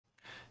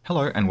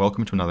Hello and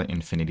welcome to another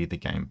Infinity the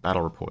Game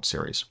Battle Report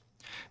series.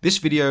 This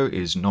video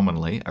is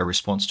nominally a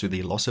response to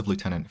the Loss of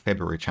Lieutenant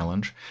February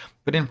challenge,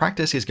 but in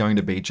practice is going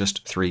to be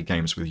just 3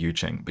 games with Yu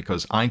Jing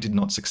because I did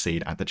not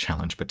succeed at the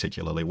challenge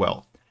particularly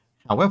well.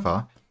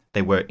 However,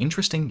 they were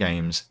interesting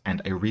games and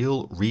a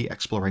real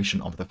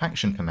re-exploration of the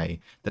faction for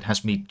me that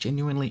has me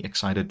genuinely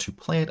excited to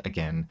play it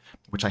again,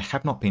 which I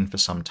have not been for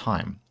some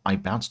time. I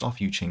bounced off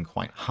Yu Jing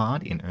quite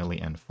hard in early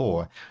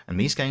N4, and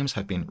these games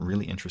have been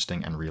really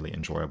interesting and really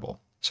enjoyable.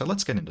 So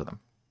let's get into them.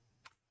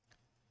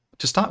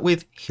 To start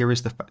with, here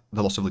is the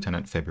Loss of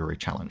Lieutenant February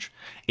challenge.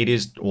 It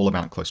is all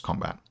about close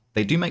combat.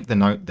 They do make the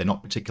note they're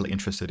not particularly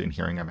interested in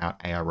hearing about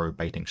ARO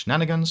baiting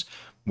shenanigans.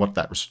 What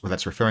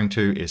that's referring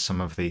to is some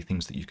of the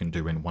things that you can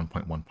do in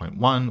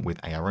 1.1.1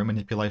 with ARO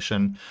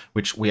manipulation,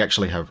 which we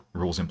actually have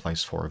rules in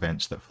place for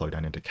events that flow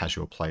down into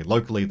casual play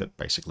locally that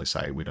basically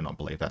say we do not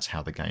believe that's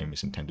how the game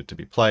is intended to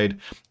be played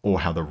or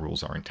how the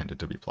rules are intended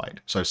to be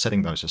played. So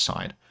setting those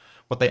aside,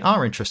 what they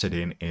are interested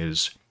in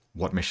is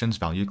what missions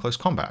value close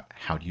combat?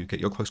 How do you get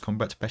your close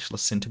combat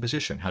specialists into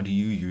position? How do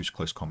you use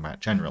close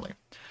combat generally?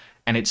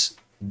 And it's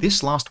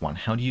this last one,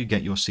 how do you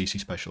get your CC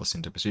specialists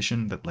into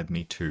position, that led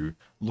me to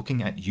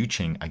looking at Yu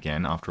Jing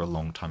again after a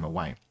long time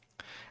away.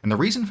 And the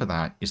reason for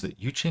that is that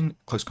Yu Jing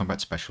close combat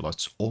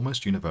specialists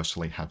almost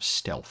universally have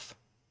stealth.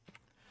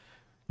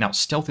 Now,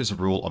 stealth is a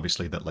rule,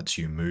 obviously, that lets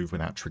you move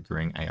without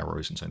triggering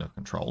AROs in zone of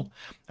control.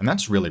 And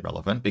that's really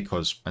relevant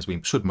because, as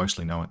we should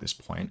mostly know at this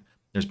point,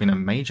 there's been a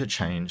major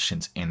change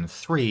since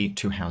N3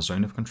 to how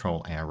zone of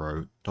control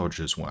ARO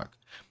dodges work.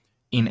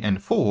 In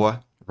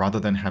N4, rather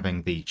than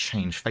having the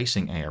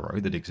change-facing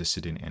ARO that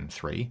existed in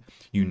N3,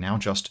 you now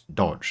just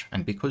dodge.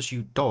 And because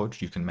you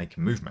dodge, you can make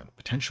movement,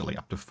 potentially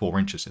up to 4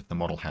 inches if the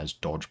model has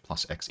dodge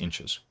plus X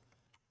inches.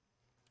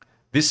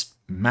 This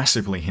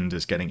massively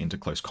hinders getting into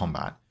close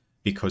combat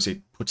because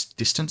it puts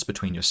distance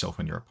between yourself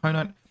and your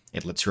opponent.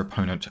 It lets your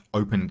opponent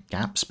open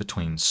gaps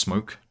between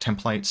smoke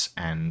templates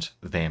and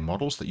their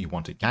models that you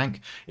want to gank.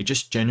 It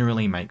just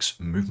generally makes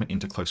movement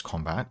into close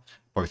combat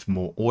both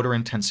more order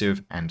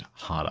intensive and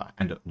harder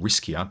and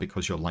riskier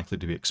because you're likely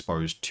to be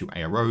exposed to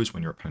AROs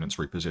when your opponents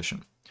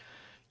reposition.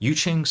 Yu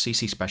Jing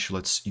CC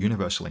specialists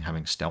universally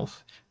having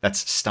stealth,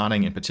 that's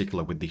starting in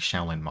particular with the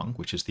Shaolin Monk,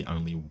 which is the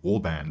only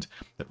warband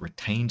that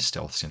retained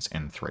stealth since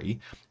N3,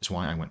 is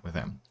why I went with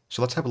them.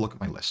 So let's have a look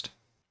at my list.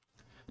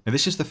 Now,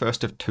 this is the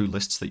first of 2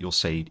 lists that you'll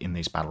see in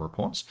these battle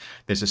reports.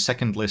 There's a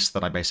second list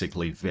that I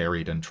basically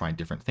varied and tried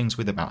different things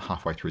with about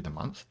halfway through the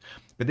month,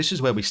 but this is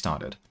where we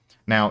started.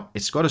 Now,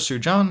 it's got a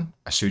Sujan.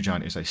 A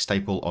Sujan is a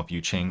staple of Yu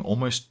Jing,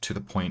 almost to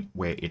the point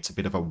where it's a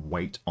bit of a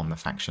weight on the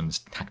faction's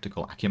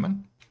tactical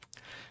acumen.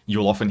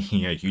 You'll often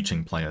hear Yu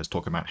Jing players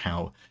talk about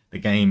how the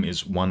game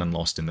is won and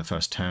lost in the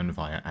first turn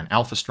via an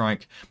alpha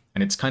strike,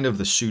 and it's kind of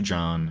the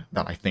Sujan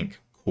that I think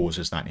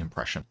causes that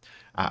impression.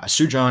 A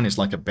Sujan is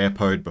like a bear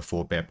pod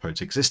before bear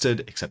pods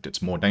existed, except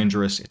it's more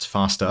dangerous, it's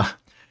faster,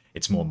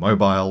 it's more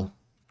mobile,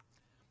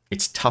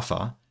 it's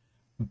tougher,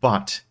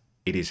 but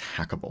it is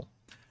hackable.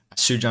 A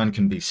Sujan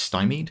can be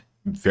stymied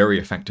very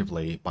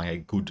effectively by a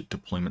good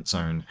deployment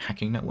zone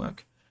hacking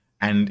network,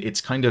 and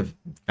it's kind of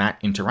that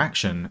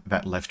interaction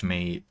that left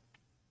me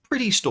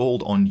pretty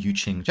stalled on Yu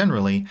Jing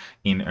generally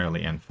in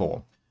early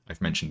N4.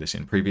 I've mentioned this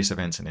in previous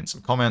events and in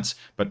some comments,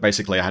 but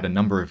basically I had a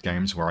number of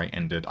games where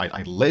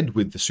I led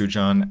with the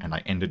Sujan and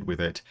I ended with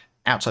it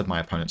outside my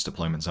opponent's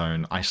deployment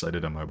zone,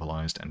 isolated,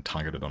 immobilized, and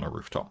targeted on a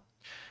rooftop.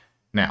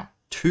 Now,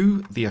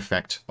 to the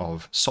effect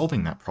of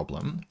solving that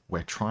problem,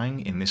 we're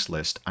trying in this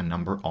list a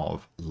number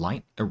of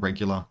light,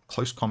 irregular,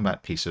 close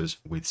combat pieces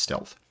with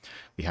stealth.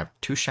 We have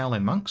 2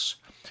 Shaolin Monks,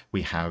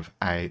 we have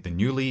the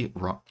newly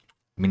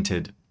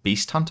minted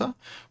Beast Hunter,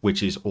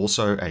 which is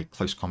also a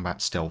close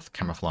combat stealth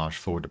camouflage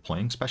forward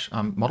deploying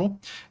model.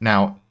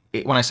 Now,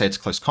 when I say it's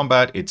close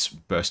combat, it's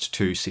burst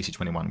 2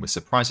 CC21 with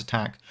surprise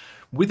attack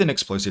with an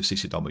explosive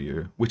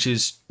CCW, which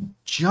is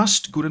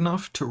just good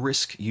enough to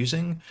risk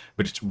using,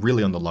 but it's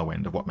really on the low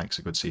end of what makes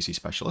a good CC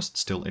specialist.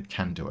 Still, it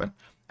can do it.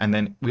 And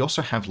then we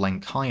also have Lang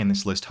Kai in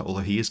this list,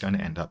 although he is going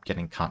to end up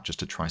getting cut just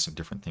to try some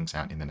different things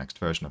out in the next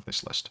version of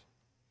this list.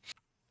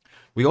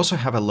 We also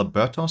have a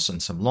Libertos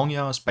and some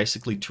Longyars,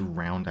 basically to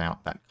round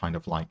out that kind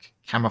of like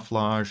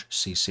camouflage,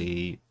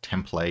 CC,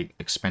 template,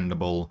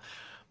 expendable,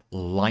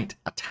 light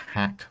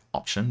attack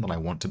option that I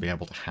want to be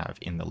able to have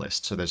in the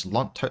list. So there's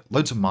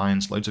loads of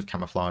mines, loads of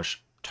camouflage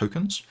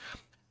tokens,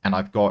 and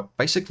I've got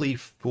basically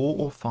 4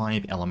 or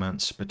 5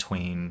 elements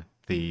between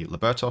the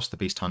Libertos, the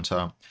Beast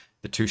Hunter,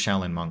 the 2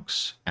 Shaolin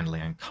Monks, and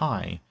Liang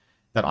Kai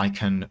that I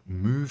can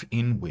move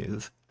in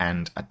with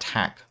and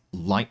attack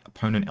light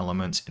opponent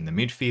elements in the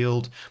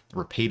midfield,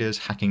 repeaters,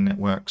 hacking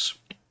networks,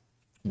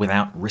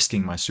 without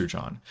risking my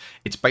Sujan.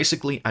 It's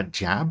basically a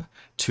jab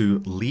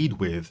to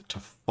lead with, to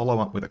follow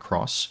up with a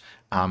cross,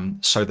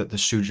 so that the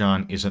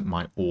Sujan isn't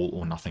my all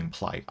or nothing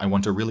play. I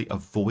want to really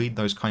avoid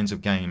those kinds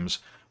of games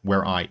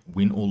where I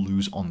win or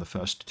lose on the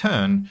first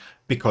turn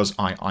because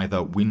I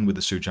either win with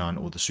the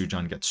Sujan or the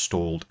Sujan gets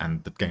stalled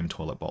and the game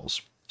toilet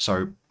bowls.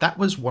 So that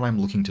was what I'm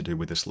looking to do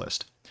with this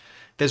list.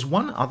 There's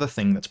one other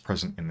thing that's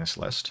present in this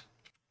list.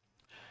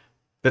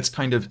 That's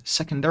kind of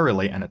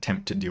secondarily an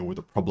attempt to deal with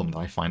a problem that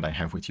I find I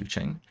have with Yu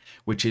Jing,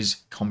 which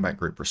is combat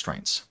group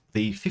restraints.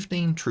 The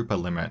 15 trooper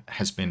limit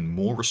has been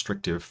more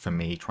restrictive for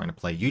me trying to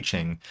play Yu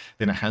Jing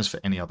than it has for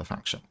any other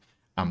faction.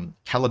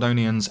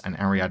 Caledonians and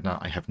Ariadna,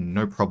 I have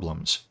no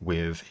problems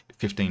with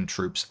 15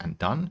 troops and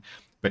done,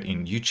 but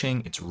in Yu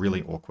Jing, it's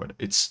really awkward.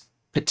 It's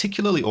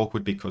particularly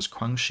awkward because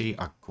Guangxi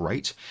are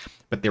great,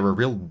 but they're a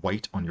real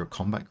weight on your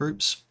combat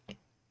groups,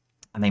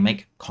 and they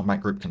make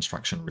combat group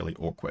construction really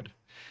awkward.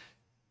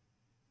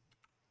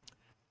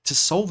 To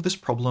solve this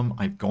problem,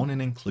 I've gone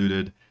and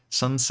included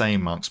Sunsei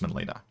Marksman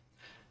Leader.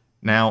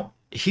 Now,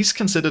 he's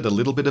considered a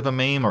little bit of a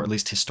meme, or at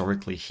least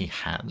historically he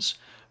has,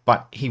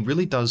 but he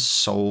really does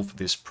solve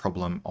this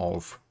problem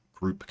of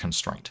group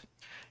constraint.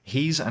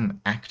 He's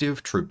an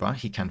active trooper,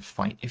 he can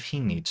fight if he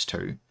needs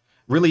to.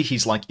 Really,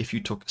 he's like if you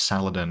took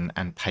Saladin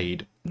and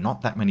paid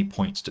not that many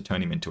points to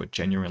turn him into a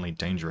genuinely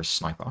dangerous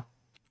sniper.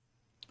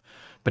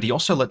 But he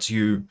also lets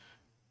you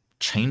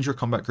change your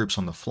combat groups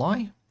on the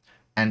fly,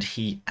 and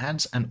he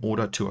adds an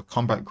order to a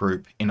combat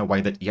group in a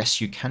way that,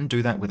 yes, you can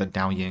do that with a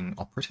Dao Ying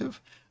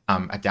operative.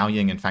 A Dao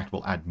Ying, in fact,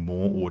 will add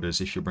more orders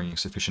if you're bringing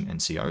sufficient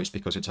NCOs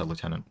because it's a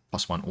Lieutenant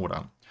 +1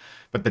 order.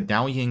 But the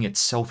Dao Ying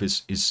itself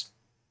is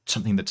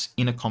something that's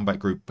in a combat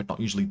group but not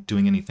usually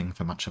doing anything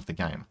for much of the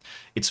game.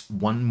 It's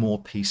one more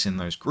piece in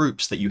those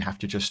groups that you have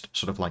to just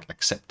sort of like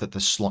accept that the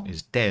slot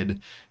is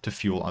dead to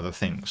fuel other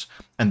things.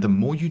 And the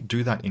more you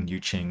do that in Yu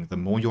Jing, the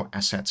more your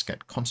assets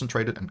get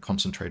concentrated and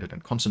concentrated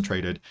and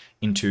concentrated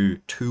into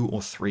 2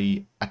 or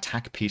 3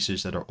 attack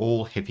pieces that are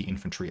all heavy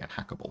infantry and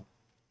hackable.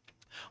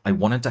 I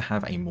wanted to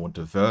have a more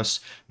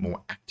diverse,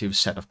 more active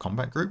set of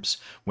combat groups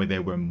where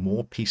there were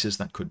more pieces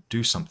that could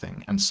do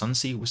something, and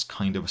Sunsei was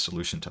kind of a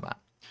solution to that.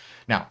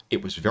 Now,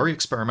 it was very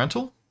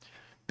experimental,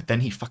 but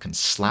then he fucking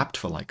slapped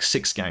for like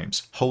 6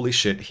 games. Holy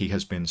shit, he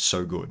has been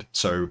so good.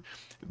 So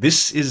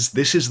this is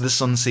the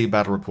Sunsei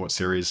Battle Report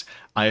series.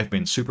 I have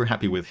been super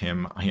happy with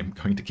him. I am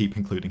going to keep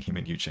including him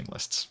in Yu Jing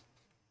lists.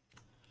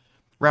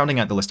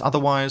 Rounding out the list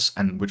otherwise,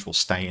 and which will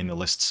stay in the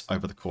lists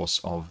over the course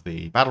of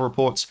the battle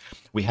reports,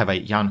 we have a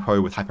Yan Ho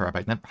with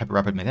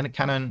hyper-rapid magnetic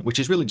cannon, which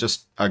is really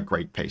just a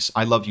great piece.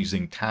 I love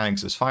using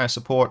tags as fire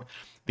support.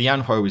 The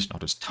Yan Ho is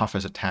not as tough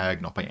as a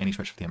tag, not by any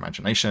stretch of the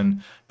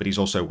imagination, but he's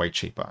also way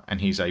cheaper,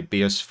 and he's a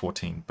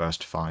BS-14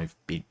 Burst 5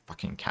 big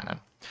fucking cannon.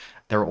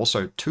 There are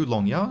also 2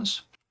 long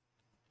yars,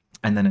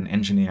 and then an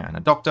engineer and a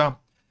doctor,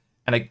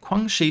 and a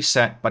Guangxi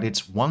set, but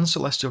it's 1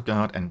 Celestial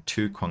Guard and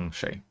 2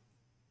 Guangxi.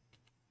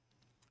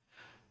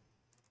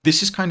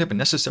 This is kind of a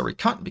necessary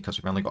cut because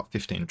we've only got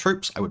 15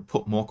 troops. I would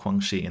put more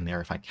Guangxi in there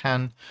if I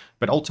can,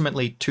 but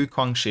ultimately 2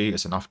 Guangxi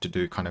is enough to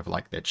do kind of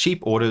like their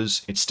cheap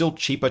orders. It's still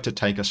cheaper to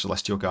take a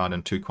Celestial Guard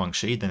and 2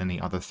 Guangxi than any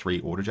other 3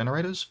 order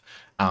generators.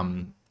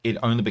 It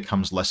only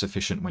becomes less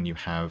efficient when you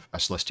have a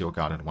Celestial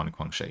Guard and 1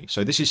 Guangxi.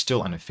 So this is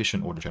still an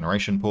efficient order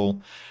generation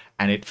pool,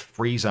 and it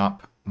frees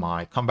up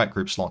my combat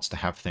group slots to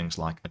have things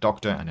like a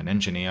doctor and an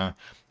engineer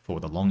for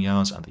the long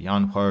yars and the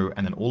Yan Ho,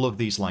 and then all of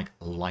these like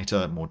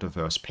lighter, more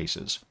diverse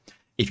pieces.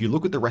 If you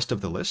look at the rest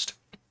of the list,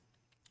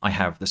 I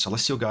have the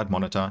Celestial Guard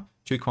Monitor,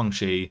 2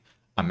 Guangxi,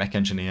 a Mech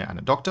Engineer, and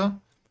a Doctor,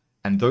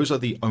 and those are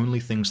the only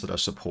things that are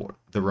support.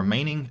 The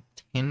remaining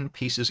 10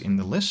 pieces in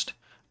the list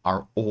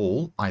are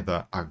all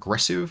either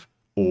aggressive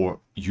or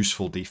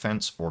useful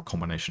defense, or a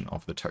combination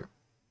of the 2.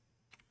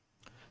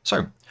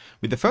 So,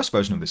 with the first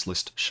version of this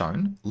list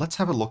shown, let's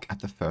have a look at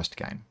the first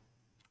game.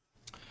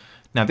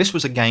 Now, this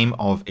was a game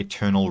of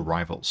eternal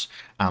rivals.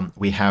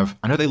 We have,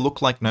 I know they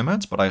look like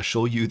nomads, but I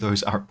assure you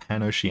those are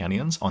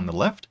PanOceanians on the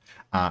left,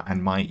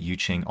 and my Yu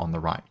Jing on the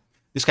right.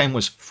 This game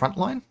was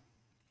Frontline,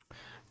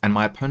 and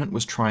my opponent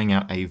was trying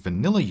out a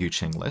vanilla Yu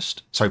Jing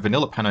list, so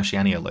vanilla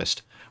PanOceania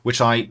list,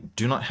 which I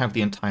do not have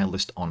the entire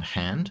list on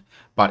hand,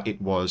 but it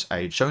was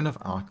a Joan of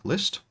Arc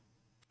list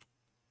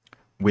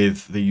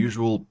with the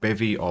usual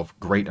bevy of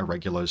great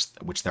irregulars,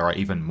 which there are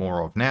even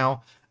more of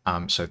now.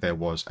 So there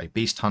was a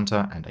Beast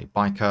Hunter and a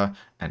Biker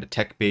and a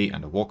Tech Bee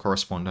and a War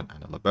Correspondent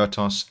and a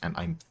Libertos and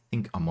I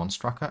think a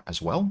Monstrucker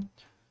as well.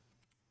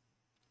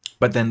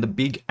 But then the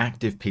big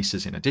active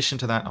pieces in addition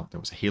to that, oh, there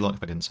was a Healer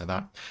if I didn't say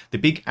that. The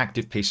big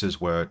active pieces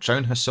were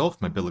Joan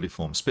herself, Mobility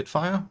Form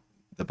Spitfire.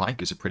 The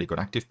bike is a pretty good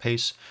active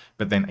piece,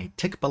 but then a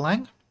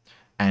Tikbalang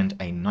and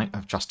a Knight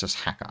of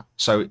Justice Hacker.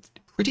 So it's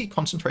pretty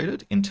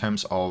concentrated in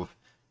terms of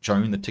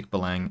Joan, the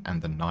Tikbalang,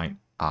 and the Knight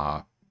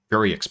are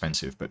very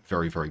expensive, but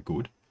very, very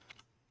good.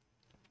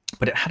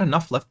 But it had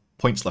enough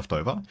points left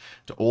over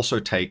to also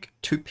take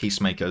 2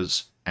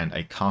 Peacemakers and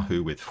a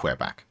Kahu with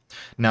Feuerback.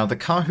 Now, the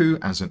Kahu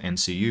as an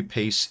NCO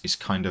piece is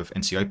kind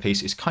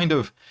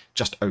of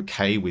just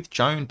okay with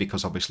Joan,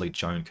 because obviously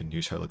Joan can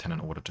use her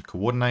Lieutenant Order to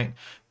coordinate,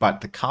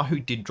 but the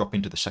Kahu did drop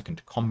into the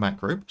second combat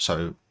group,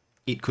 so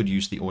it could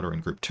use the order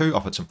in Group 2,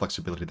 offered some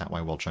flexibility that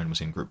way while Joan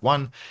was in Group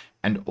 1,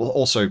 and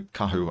also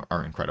Kahu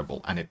are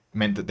incredible, and it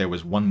meant that there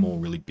was one more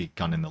really big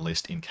gun in the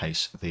list in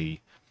case the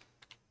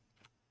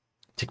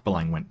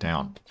Tikbalang went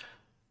down.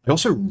 I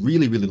also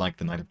really, really like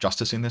the Knight of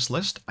Justice in this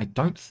list. I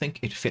don't think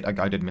it fit a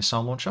guided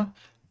missile launcher,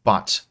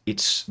 but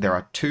there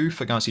are 2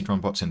 Fugazi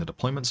Dronbots in the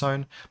deployment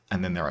zone,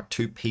 and then there are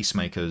 2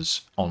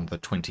 Peacemakers on the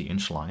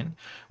 20-inch line,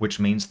 which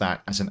means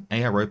that as an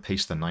ARO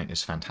piece, the Knight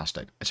is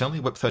fantastic. It's only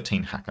Whip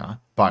 13 hacker,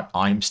 but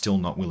I'm still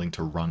not willing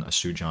to run a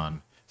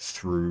Sujan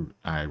through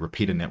a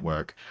repeater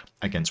network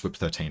against Whip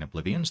 13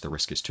 Oblivions. The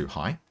risk is too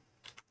high.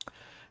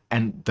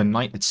 And the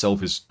Knight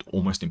itself is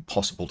almost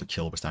impossible to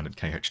kill with standard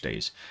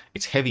KHDs.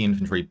 It's heavy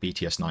infantry,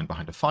 BTS 9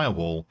 behind a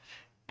firewall,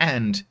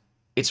 and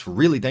it's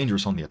really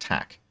dangerous on the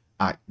attack.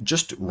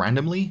 Just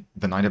randomly,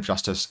 the Knight of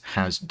Justice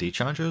has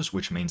decharges,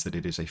 which means that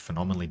it is a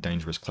phenomenally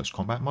dangerous close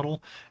combat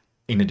model.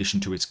 In addition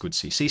to its good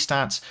CC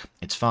stats,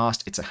 it's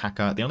fast, it's a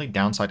hacker. The only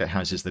downside it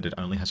has is that it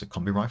only has a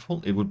combi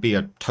rifle. It would be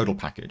a total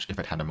package if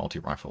it had a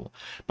multi-rifle.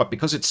 But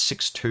because it's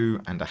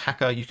 6'2 and a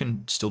hacker, you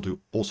can still do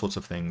all sorts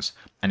of things,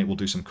 and it will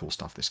do some cool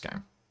stuff this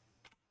game.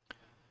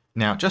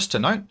 Now, just to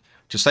note,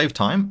 to save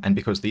time, and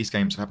because these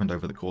games have happened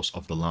over the course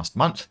of the last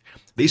month,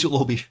 these will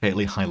all be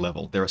fairly high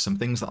level. There are some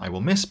things that I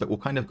will miss, but we'll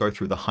kind of go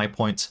through the high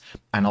points,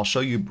 and I'll show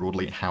you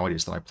broadly how it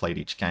is that I played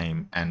each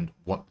game and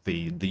what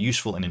the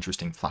useful and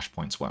interesting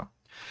flashpoints were.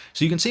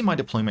 So you can see my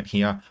deployment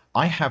here.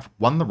 I have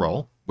won the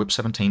role. Whip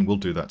 17 will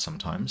do that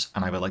sometimes,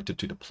 and I've elected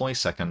to deploy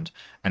second,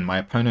 and my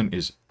opponent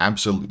is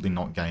absolutely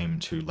not game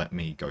to let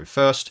me go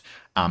first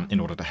in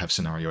order to have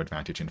scenario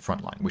advantage in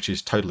Frontline, which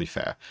is totally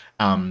fair.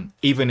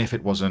 Even if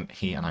it wasn't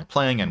he and I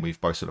playing, and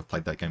we've both sort of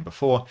played that game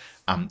before,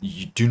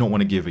 you do not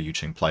want to give a Yu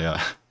Jing player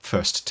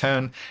first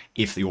turn.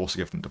 If you also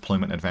give them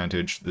deployment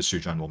advantage, the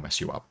Sujan will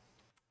mess you up.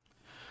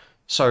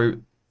 So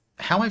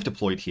how I've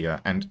deployed here,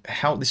 and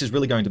how this is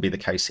really going to be the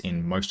case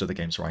in most of the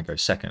games where I go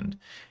second,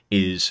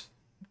 is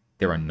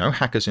there are no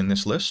hackers in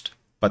this list,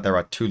 but there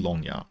are 2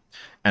 Longya.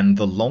 And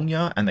the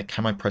Longya and the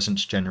camo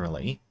presence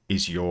generally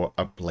is your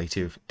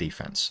ablative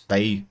defense.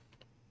 They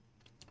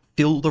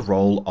fill the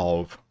role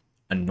of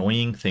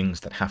annoying things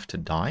that have to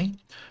die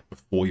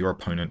before your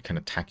opponent can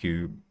attack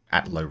you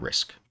at low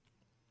risk.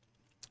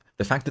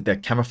 The fact that they're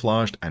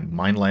camouflaged and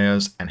mine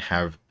layers and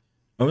have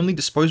only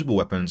disposable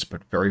weapons,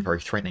 but very, very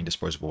threatening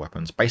disposable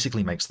weapons,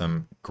 basically makes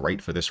them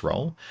great for this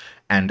role.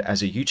 And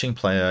as a Yu Jing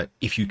player,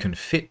 if you can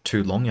fit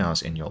 2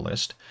 Longyas in your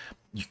list,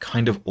 you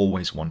kind of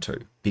always want to,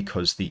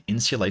 because the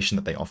insulation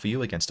that they offer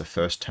you against a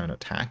first turn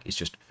attack is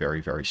just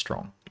very, very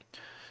strong.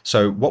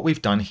 So what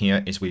we've done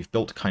here is we've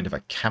built kind of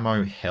a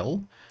camo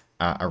hell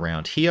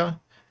around here,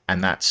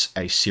 and that's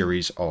a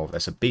series of,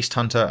 there's a Beast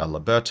Hunter, a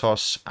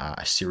Libertos,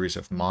 a series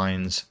of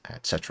mines,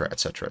 etc.,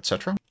 etc.,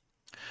 etc.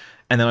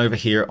 And then over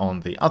here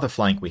on the other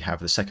flank, we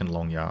have the second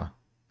Longya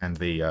and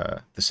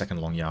the second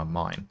Longya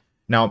mine.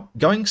 Now,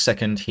 going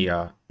second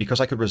here, because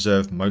I could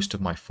reserve most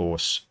of my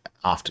force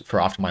after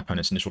my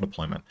opponent's initial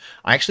deployment,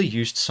 I actually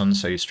used Sun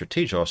Tzu's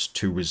Strategos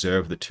to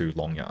reserve the 2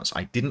 Longyas.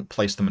 I didn't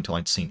place them until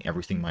I'd seen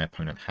everything my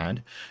opponent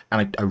had,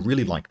 and I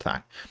really liked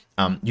that.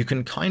 You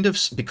can kind of,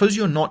 because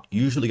you're not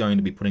usually going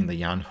to be putting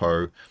the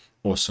Yanho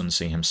or Sun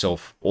Tzu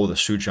himself or the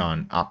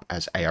Sujan up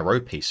as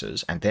ARO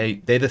pieces, and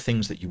they're the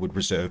things that you would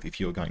reserve if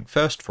you were going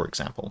first, for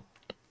example.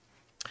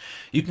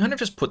 You can kind of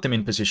just put them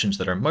in positions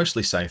that are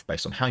mostly safe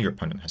based on how your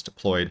opponent has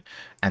deployed,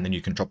 and then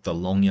you can drop the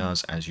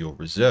Longyas as your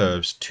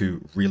reserves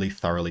to really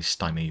thoroughly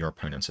stymie your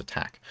opponent's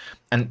attack.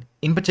 And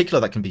in particular,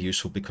 that can be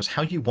useful because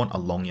how you want a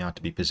Longya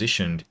to be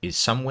positioned is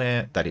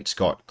somewhere that it's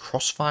got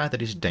crossfire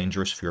that is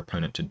dangerous for your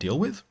opponent to deal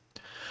with,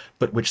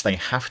 but which they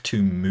have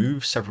to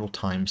move several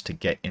times to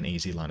get an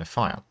easy line of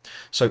fire.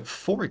 So,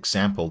 for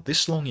example,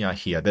 this Longya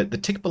here, the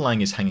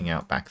Tikbalang is hanging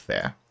out back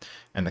there,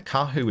 and the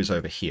Kahu is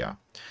over here.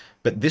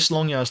 But this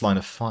Longya's line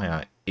of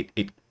fire,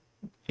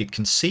 it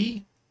can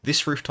see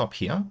this rooftop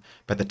here,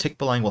 but the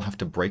Tikbalang will have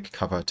to break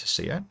cover to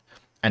see it.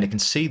 And it can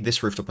see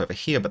this rooftop over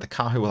here, but the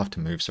Kahu will have to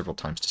move several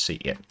times to see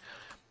it.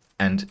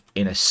 And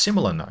in a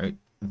similar note,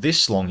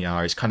 this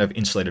Longya is kind of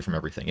insulated from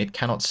everything. It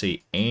cannot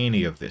see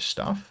any of this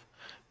stuff,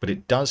 but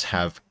it does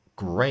have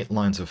great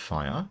lines of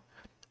fire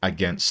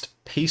against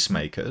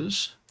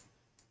peacemakers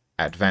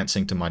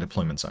advancing to my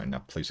deployment zone.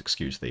 Now, please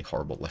excuse the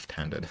horrible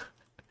left-handed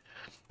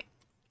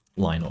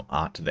line or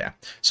art there.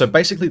 So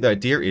basically the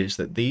idea is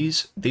that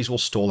these will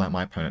stall out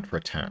my opponent for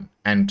a turn.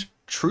 And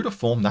true to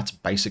form, that's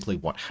basically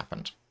what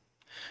happened.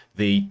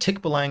 The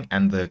Tikbalang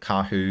and the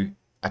Kahu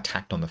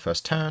attacked on the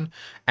first turn,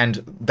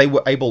 and they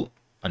were able,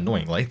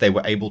 annoyingly, they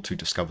were able to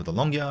discover the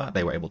Longya,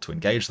 they were able to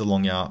engage the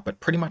Longya, but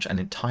pretty much an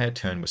entire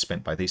turn was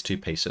spent by these 2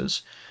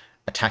 pieces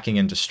attacking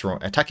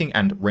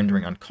and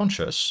rendering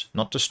unconscious,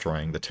 not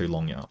destroying, the 2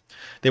 Longya.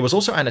 There was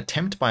also an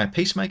attempt by a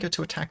Peacemaker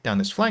to attack down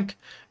this flank,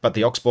 but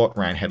the Oxbot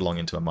ran headlong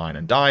into a mine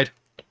and died,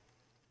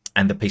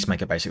 and the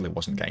Peacemaker basically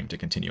wasn't game to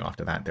continue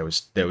after that. There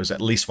was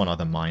at least one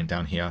other mine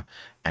down here,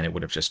 and it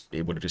would have just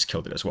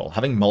killed it as well.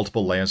 Having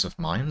multiple layers of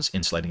mines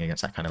insulating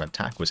against that kind of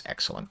attack was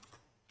excellent.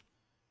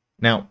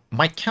 Now,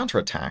 my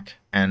counterattack,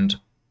 and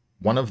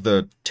one of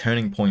the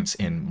turning points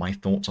in my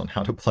thoughts on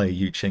how to play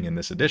Yu Jing in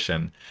this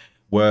edition,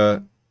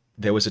 were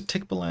there was a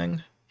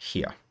Tikbalang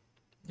here.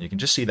 You can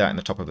just see that in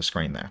the top of the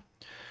screen there.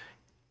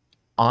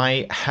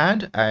 I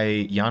had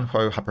a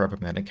Yanho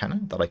hypermagnetic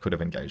cannon that I could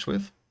have engaged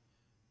with,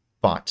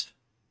 but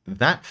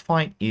that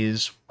fight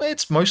is,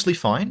 it's mostly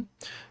fine,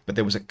 but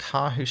there was a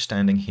Kahu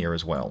standing here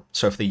as well.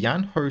 So if the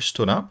Yanho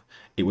stood up,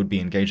 it would be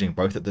engaging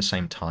both at the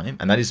same time,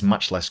 and that is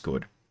much less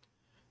good.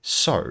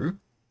 So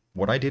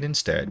what I did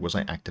instead was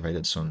I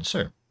activated Sun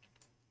Tzu.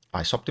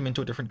 I swapped him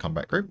into a different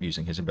combat group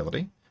using his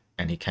ability,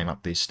 and he came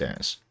up these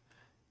stairs.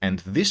 And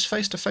this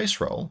face-to-face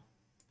roll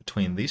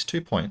between these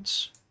 2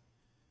 points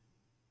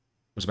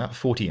was about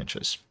 40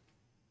 inches.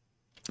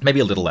 Maybe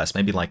a little less,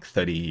 maybe like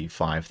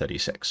 35,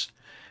 36.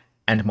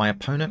 And my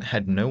opponent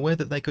had nowhere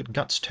that they could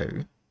guts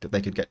to, that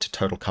they could get to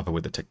total cover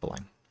with the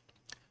Tikbalang.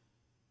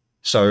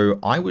 So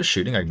I was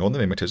shooting, I ignored the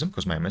mimetism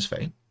because my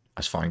MSV. I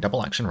was firing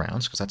double action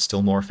rounds because that's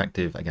still more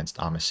effective against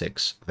armor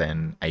 6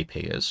 than AP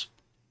is.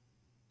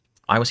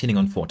 I was hitting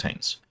on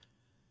 14s.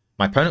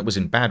 My opponent was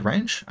in bad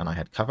range and I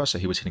had cover, so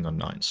he was hitting on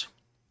 9s.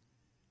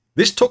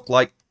 This took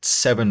like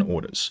 7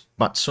 orders,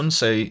 but Sun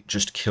Tzu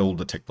just killed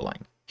the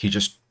Tikbalang. He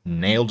just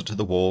nailed it to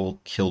the wall,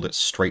 killed it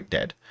straight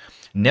dead.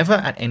 Never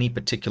at any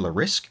particular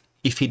risk.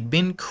 If he'd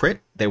been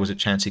crit, there was a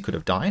chance he could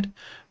have died,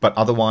 but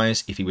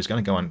otherwise, if he was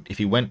going to go on, if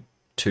he went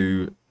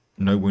to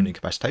no wound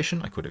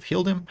incapacitation, I could have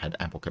healed him, had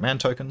ample command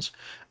tokens,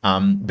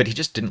 but he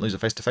just didn't lose a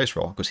face-to-face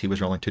roll because he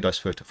was rolling 2 dice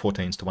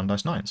 14s to 1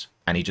 dice 9s,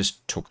 and he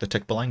just took the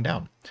Tikbalang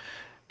down,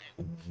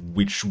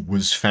 which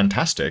was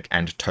fantastic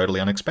and totally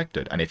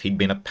unexpected. And if he'd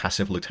been a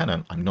passive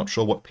lieutenant, I'm not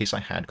sure what piece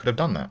I had could have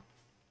done that.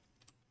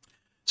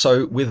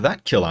 So with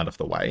that kill out of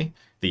the way,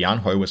 the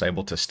Yanho was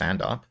able to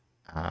stand up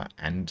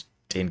and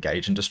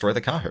engage and destroy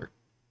the Kahu.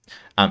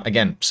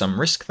 Again, some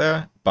risk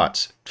there,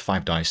 but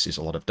 5 dice is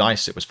a lot of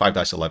dice. It was 5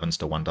 dice 11s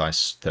to 1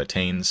 dice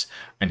 13s,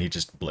 and he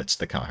just blitzed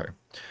the Kahu.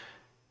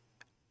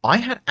 I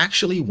had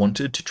actually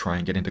wanted to try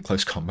and get into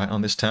close combat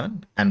on this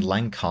turn, and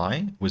Lang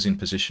Kai was in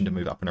position to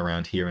move up and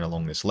around here and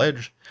along this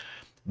ledge,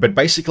 but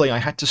basically I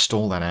had to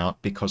stall that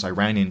out because I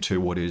ran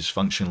into what is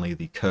functionally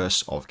the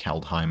curse of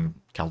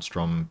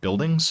Kaldstrom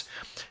buildings.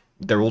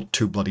 They're all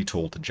too bloody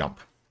tall to jump.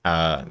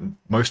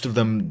 Most of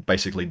them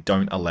basically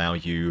don't allow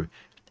you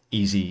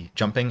easy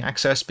jumping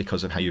access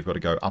because of how you've got to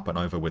go up and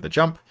over with a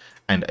jump,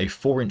 and a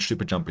 4-inch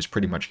super jump is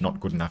pretty much not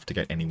good enough to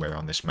get anywhere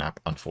on this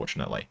map,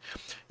 unfortunately.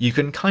 You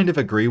can kind of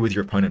agree with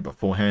your opponent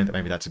beforehand that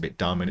maybe that's a bit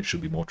dumb and it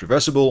should be more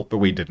traversable, but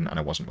we didn't, and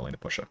I wasn't willing to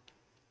push it.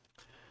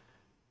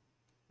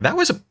 That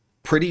was a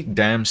pretty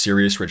damn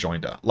serious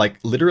rejoinder. Like,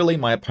 literally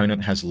my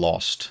opponent has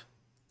lost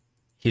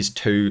his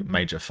 2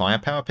 major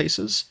firepower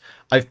pieces.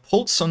 I've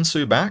pulled Sun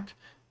Tzu back,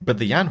 but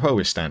the Yanho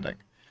is standing.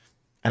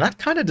 And that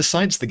kind of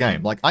decides the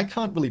game. Like, I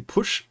can't really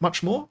push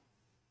much more,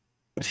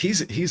 but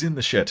he's in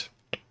the shit.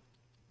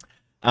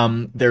 I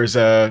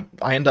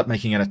end up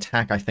making an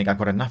attack. I think I've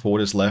got enough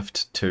orders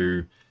left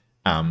to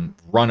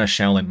run a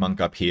Shaolin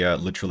Monk up here,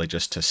 literally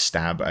just to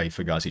stab a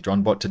Fugazi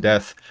Dronbot to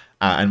death.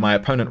 And my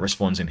opponent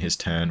responds in his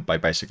turn by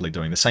basically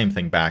doing the same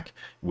thing back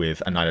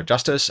with a Knight of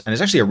Justice. And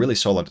it's actually a really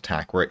solid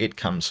attack where it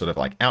comes sort of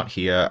like out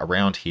here,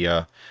 around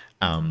here,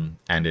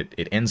 and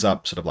it ends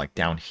up sort of like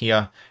down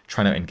here,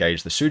 trying to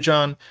engage the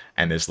Sujan,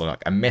 and there's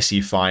like a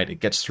messy fight. It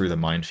gets through the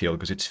minefield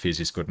because its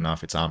fizz is good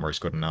enough, its armor is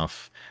good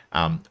enough,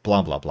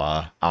 blah, blah,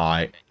 blah.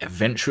 I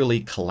eventually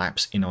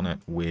collapse in on it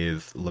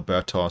with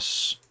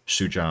Libertos,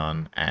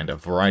 Sujan, and a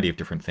variety of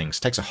different things.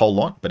 It takes a whole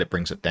lot, but it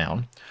brings it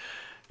down.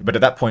 But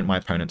at that point, my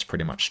opponent's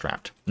pretty much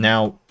strapped.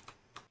 Now,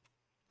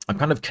 I'm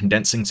kind of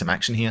condensing some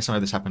action here. Some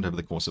of this happened over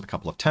the course of a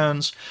couple of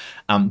turns,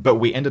 but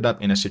we ended up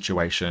in a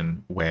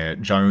situation where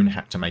Joan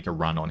had to make a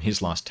run on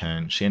his last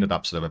turn. She ended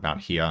up sort of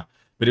about here,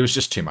 but it was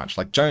just too much.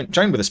 Like,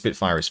 Joan with a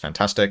Spitfire is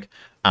fantastic.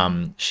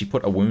 She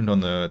put a wound on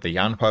the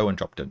Yanho and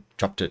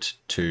dropped it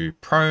to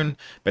prone,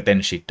 but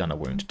then she'd done a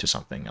wound to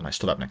something, and I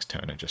stood up next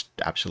turn and just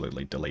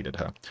absolutely deleted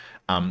her.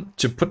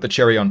 To put the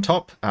cherry on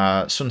top,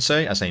 Sun Tzu,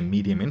 as a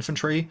medium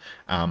infantry,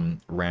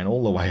 ran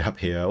all the way up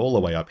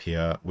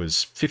here,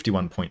 was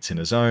 51 points in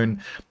his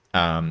own,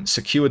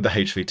 secured the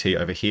HVT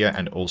over here,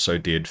 and also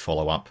did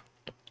follow up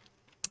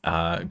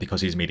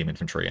because he's medium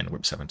infantry and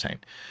whip 17.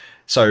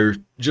 So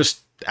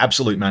just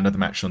absolute man of the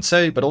match, Sun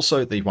Tzu, but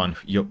also the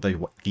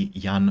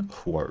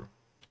Yanho.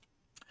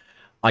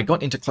 I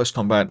got into close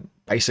combat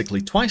basically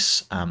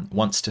twice,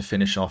 once to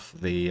finish off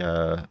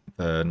the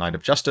Knight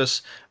of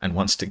Justice, and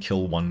once to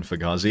kill one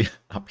Fugazi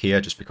up here,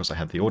 just because I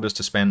had the orders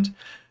to spend.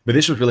 But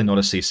this was really not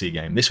a CC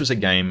game. This was a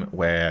game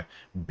where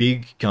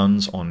big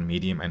guns on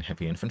medium and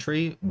heavy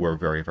infantry were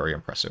very, very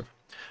impressive.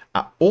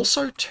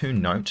 Also to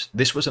note,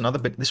 this was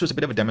a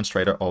bit of a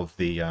demonstrator of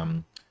the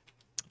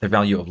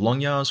value of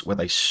long yards, where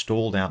they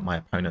stalled out my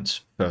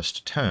opponent's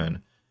first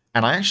turn,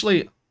 and I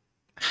actually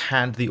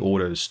had the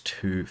orders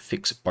to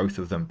fix both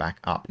of them back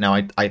up. Now,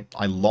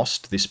 I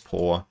lost this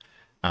poor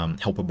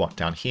helper bot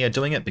down here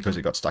doing it because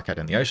it got stuck out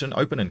in the ocean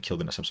open and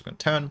killed in a subsequent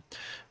turn,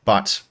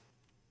 but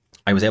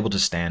I was able to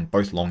stand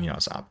both long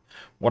yards up.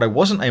 What I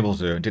wasn't able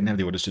to do, didn't have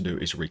the orders to do,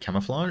 is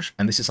recamouflage,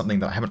 and this is something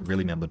that I haven't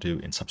really been able to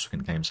do in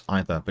subsequent games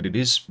either, but it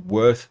is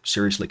worth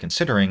seriously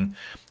considering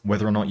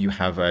whether or not you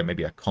have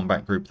maybe a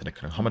combat group that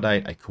can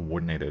accommodate a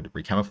coordinated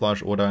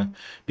recamouflage order,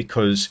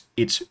 because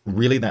it's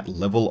really that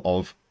level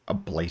of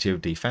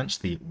ablative defense,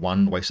 the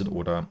one wasted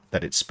order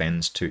that it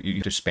spends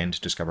to spend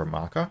to discover a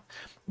marker,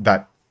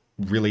 that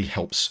really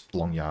helps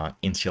Longya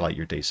insulate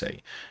your DC.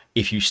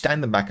 If you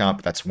stand them back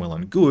up, that's well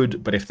and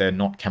good, but if they're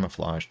not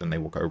camouflaged, then they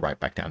will go right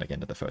back down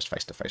again to the first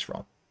face-to-face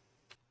roll.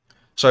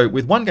 So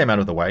with one game out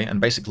of the way, and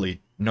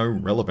basically no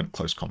relevant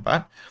close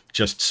combat,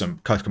 just some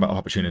close combat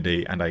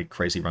opportunity and a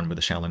crazy run with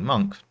the Shaolin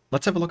Monk,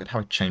 let's have a look at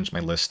how I changed my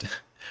list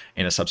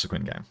in a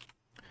subsequent game.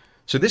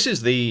 So this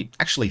is the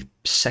actually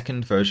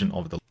second version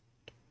of the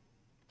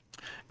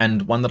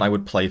and one that I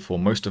would play for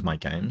most of my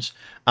games.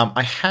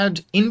 I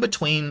had, in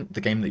between the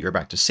game that you're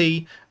about to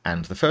see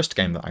and the first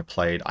game that I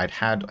played, I'd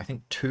had, I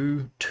think,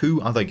 two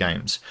other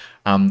games,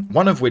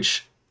 one of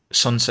which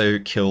Sun Tzu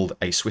killed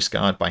a Swiss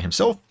guard by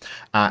himself,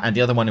 and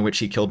the other one in which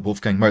he killed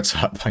Wolfgang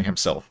Mozart by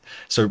himself.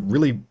 So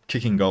really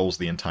kicking goals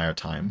the entire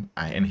time,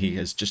 and he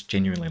has just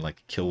genuinely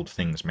like killed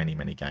things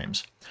many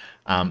games.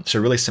 So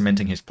really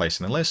cementing his place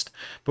in the list.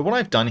 But what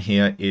I've done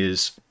here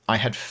is I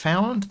had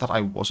found that I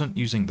wasn't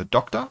using the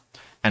Doctor,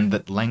 and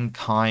that Lang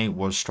Kai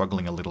was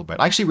struggling a little bit.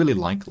 I actually really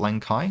like Lang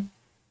Kai,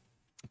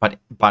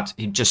 but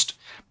he just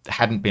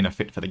hadn't been a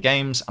fit for the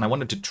games, and I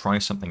wanted to try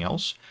something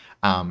else.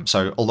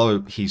 So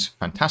although he's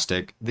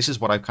fantastic, this is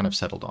what I've kind of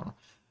settled on.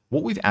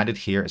 What we've added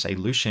here is a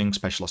Lu Xing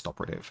Specialist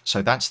Operative.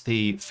 So that's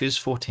the Phys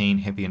 14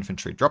 Heavy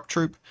Infantry Drop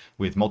Troop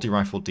with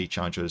Multi-Rifle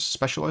Decharges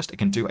Specialist. It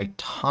can do a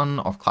ton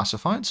of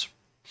classifieds.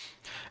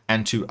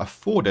 And to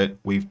afford it,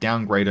 we've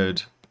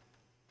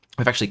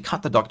actually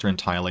cut the Doctor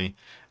entirely,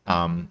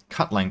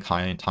 cut Lang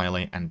Kai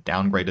entirely, and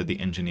downgraded the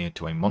Engineer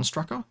to a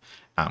Monstrucker,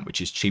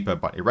 which is cheaper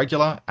but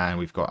irregular, and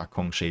we've got a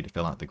Kong Shi to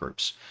fill out the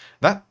groups.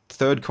 That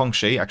third Kong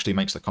Shi actually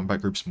makes the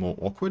combat groups more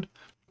awkward.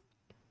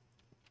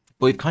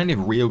 But we've kind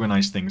of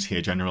reorganized things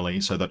here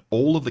generally so that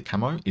all of the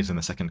camo is in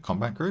the second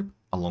combat group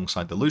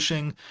alongside the Lu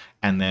Xing,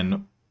 and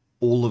then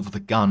all of the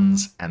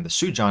guns and the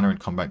Sujan are in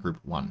combat group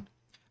 1,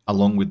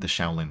 along with the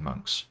Shaolin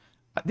monks.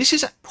 This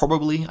is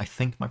probably, I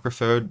think, my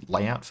preferred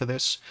layout for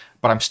this,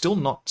 but I'm still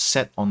not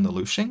set on the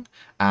Lu Xing,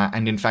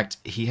 and in fact,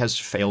 he has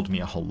failed me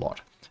a whole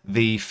lot.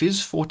 The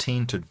Phys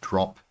 14 to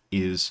drop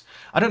is,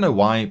 I don't know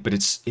why, but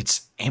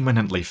it's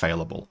eminently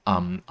failable.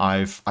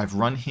 I've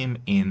run him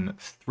in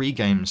 3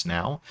 games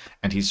now,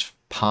 and he's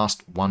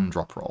passed 1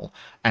 drop roll,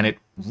 and it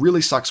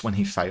really sucks when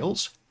he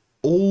fails,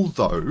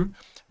 although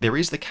there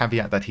is the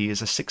caveat that he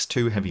is a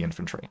 6'2" heavy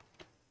infantry,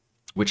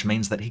 which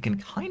means that he can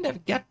kind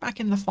of get back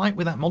in the fight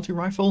with that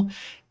multi-rifle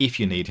if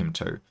you need him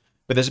to.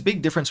 But there's a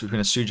big difference between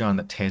a Sujan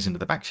that tears into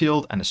the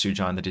backfield and a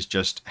Sujan that is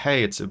just,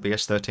 hey, it's a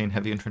BS-13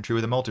 heavy infantry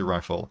with a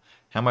multi-rifle.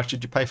 How much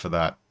did you pay for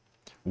that?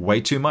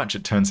 Way too much,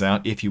 it turns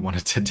out, if you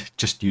wanted to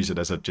just use it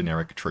as a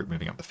generic troop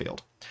moving up the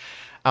field.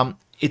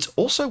 It's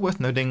also worth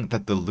noting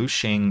that the Lu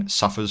Xing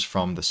suffers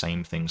from the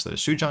same things that a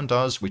Sujan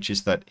does, which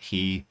is that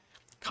he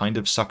kind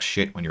of sucks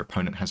shit when your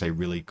opponent has a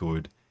really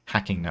good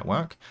hacking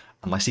network,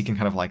 unless he can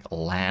kind of like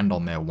land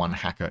on their one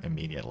hacker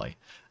immediately.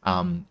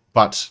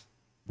 But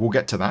we'll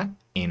get to that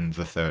in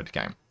the third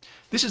game.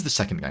 This is the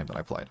second game that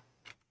I played.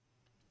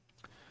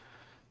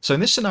 So in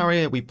this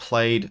scenario, we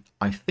played,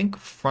 I think,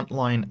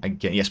 Frontline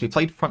again. Yes, we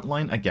played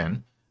Frontline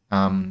again,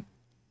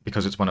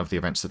 because it's one of the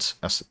events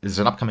is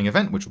an upcoming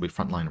event, which will be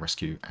Frontline,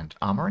 Rescue, and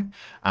Armory.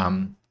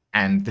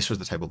 And this was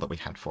the table that we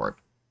had for it.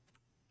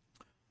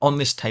 On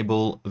this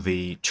table,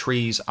 the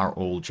trees are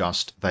all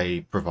just,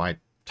 they provide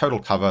total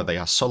cover. They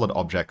are solid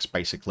objects,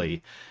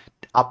 basically,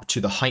 up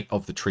to the height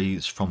of the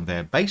trees from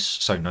their base,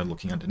 so no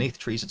looking underneath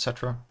trees,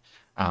 etc.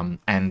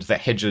 And the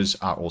hedges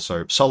are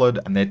also solid,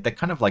 and they're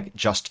kind of like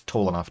just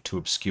tall enough to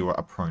obscure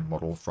a prone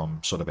model from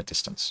sort of a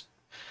distance.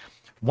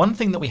 One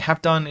thing that we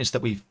have done is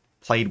that we've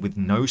played with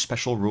no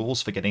special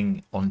rules for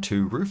getting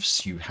onto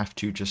roofs. You have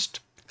to just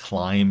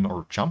climb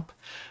or jump,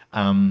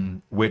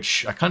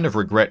 which I kind of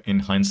regret in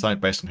hindsight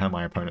based on how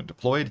my opponent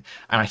deployed.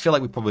 And I feel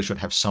like we probably should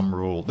have some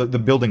rule. The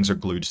buildings are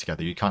glued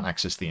together. You can't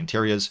access the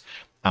interiors.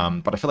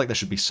 But I feel like there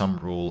should be some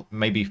rule,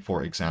 maybe,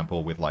 for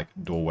example, with like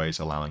doorways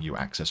allowing you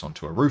access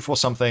onto a roof or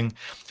something,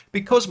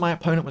 because my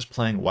opponent was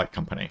playing White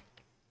Company.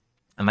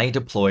 And they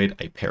deployed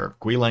a pair of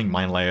Guilang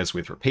mine layers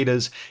with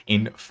repeaters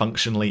in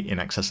functionally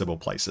inaccessible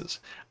places.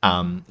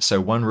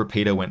 So one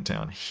repeater went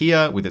down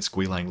here with its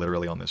Guilang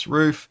literally on this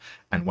roof,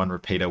 and one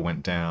repeater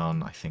went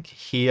down, I think,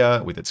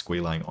 here with its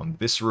Guilang on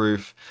this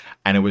roof,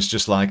 and it was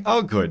just like,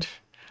 oh good,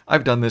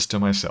 I've done this to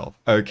myself.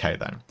 Okay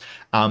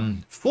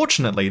then.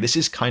 Fortunately, this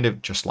is kind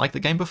of just like the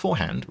game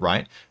beforehand,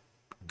 right?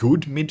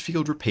 Good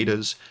midfield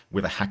repeaters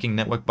with a hacking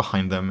network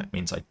behind them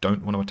means I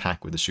don't want to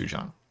attack with the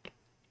Sujan,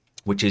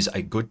 which is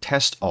a good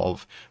test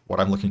of what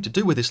I'm looking to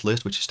do with this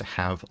list, which is to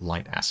have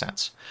light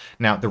assets.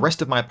 Now, the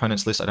rest of my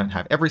opponent's list, I don't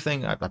have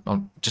everything.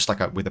 Just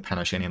like with the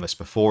PanOceania list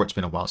before, it's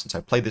been a while since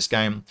I've played this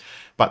game,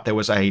 but there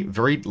was a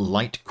very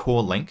light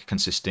core link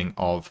consisting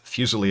of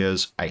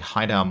Fusiliers, a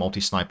Haidar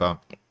multi-sniper,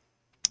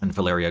 and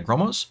Valeria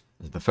Gromos,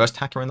 the first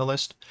hacker in the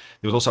list.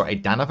 There was also a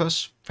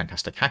Danavus,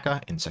 fantastic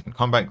hacker, in second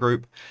combat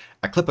group,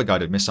 a Clipper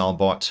guided missile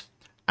bot,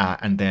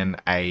 and then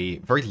a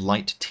very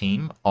light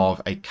team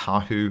of a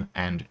Kahu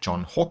and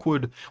John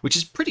Hawkwood, which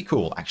is pretty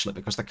cool, actually,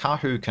 because the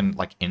Kahu can,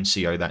 like,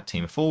 NCO that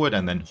team forward,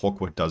 and then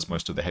Hawkwood does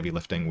most of the heavy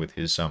lifting with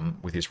his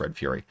Red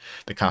Fury.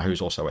 The Kahu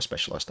is also a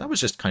specialist. That was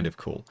just kind of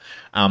cool.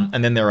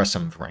 And then there are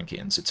some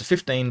Varangians. It's a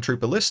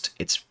 15-trooper list.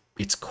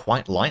 It's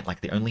quite light.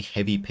 Like, the only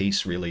heavy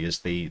piece, really, is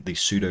the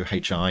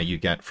pseudo-HI you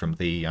get from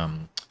the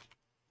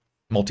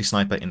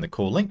multi-sniper in the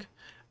core link.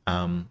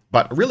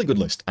 But a really good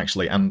list,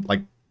 actually, and,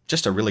 like,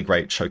 just a really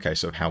great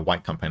showcase of how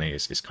White Company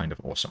is kind of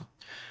awesome.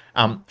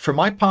 For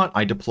my part,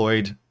 I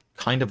deployed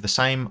kind of the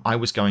same. I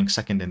was going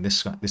second in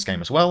this game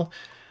as well.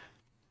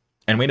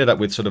 And we ended up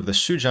with sort of the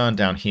Sujan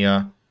down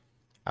here,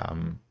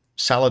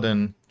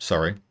 Saladin,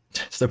 sorry,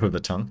 slip of the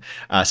tongue,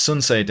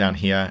 Sun Ce down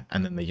here,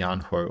 and then the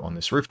Yanhuo on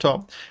this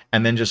rooftop,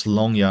 and then just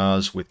long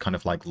Yars with kind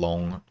of like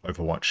long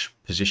Overwatch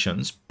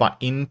positions. But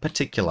in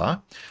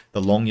particular,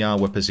 the long Yar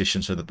were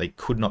positioned so that they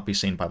could not be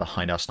seen by the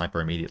hideout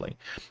sniper immediately.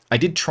 I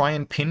did try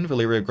and pin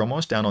Valeria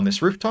Gromos down on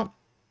this rooftop.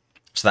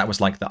 So that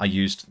was like I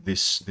used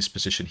this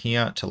position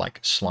here to like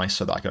slice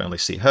so that I could only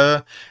see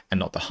her and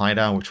not the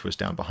hideout, which was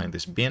down behind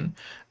this bin.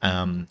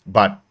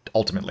 But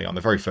ultimately, on the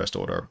very first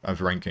order, a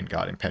Varangian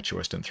Guard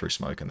Impetuous and threw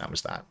smoke, and that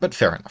was that. But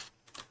fair enough.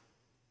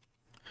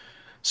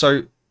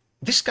 So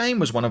this game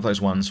was one of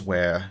those ones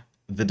where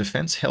the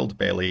defense held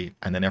barely,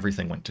 and then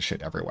everything went to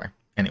shit everywhere.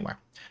 Anyway,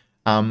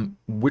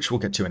 which we'll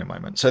get to in a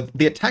moment. So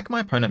the attack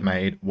my opponent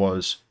made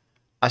was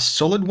a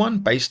solid one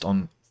based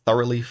on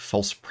thoroughly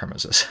false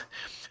premises.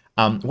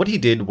 What he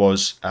did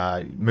was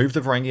move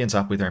the Varangians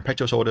up with their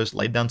impetuous orders,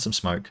 laid down some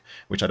smoke,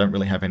 which I don't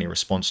really have any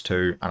response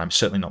to, and I'm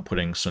certainly not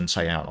putting Sun Ce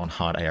out on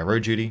hard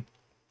ARO duty.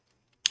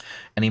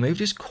 And he moved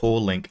his core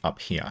link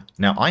up here.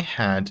 Now, I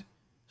had,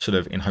 sort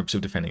of in hopes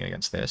of defending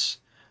against this,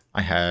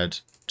 I had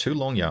 2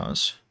 long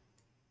Yars,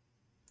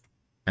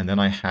 and then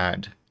I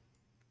had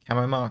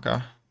Camo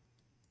Marker,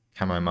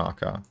 Camo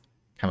Marker,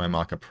 Camo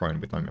Marker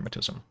prone with no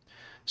mimetism.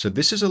 So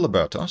this is a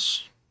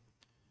Libertos,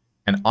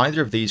 and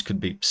either of these could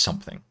be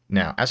something.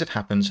 Now, as it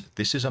happens,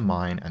 this is a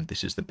mine and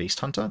this is the Beast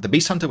Hunter. The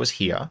Beast Hunter was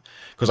here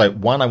because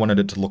one, I wanted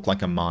it to look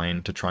like a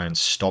mine to try and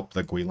stop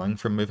the Guilang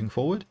from moving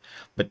forward.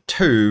 But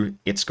 2,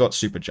 it's got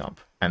super jump.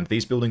 And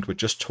these buildings were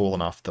just tall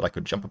enough that I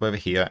could jump up over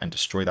here and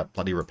destroy that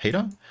bloody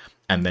repeater,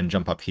 and then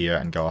jump up here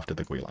and go after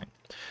the Guilang.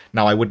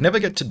 Now, I would never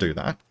get to do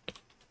that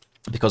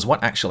because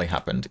what actually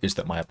happened is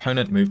that my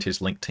opponent moved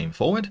his link team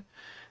forward,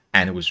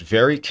 and it was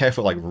very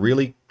careful, like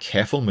really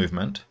careful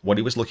movement. What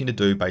he was looking to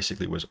do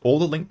basically was all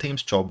the link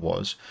team's job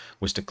was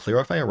to clear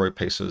off ARO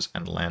pieces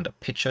and land a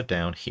pitcher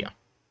down here.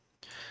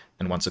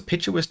 And once a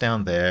pitcher was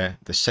down there,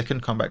 the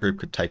second combat group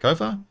could take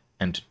over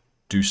and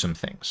do some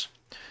things.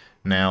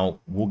 Now,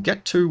 we'll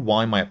get to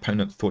why my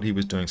opponent thought he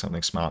was doing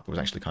something smart, but was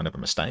actually kind of a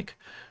mistake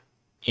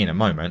in a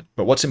moment.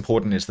 But what's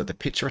important is that the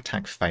pitcher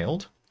attack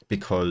failed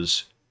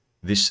because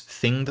this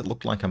thing that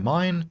looked like a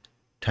mine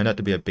turned out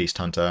to be a Beast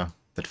Hunter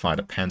that fired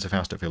a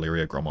Panzerfaust at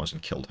Valeria Gromos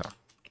and killed her.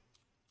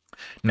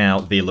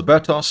 Now, the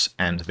Libertos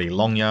and the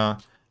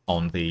Longyar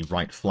on the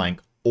right flank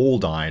all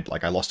died.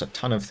 Like, I lost a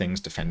ton of things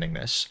defending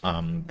this.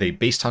 The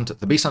Beast Hunter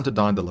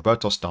died, the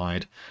Libertos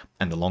died,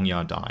 and the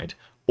Longyar died,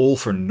 all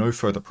for no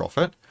further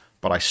profit.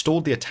 But I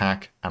stalled the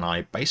attack, and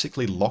I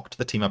basically locked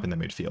the team up in the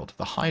midfield.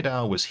 The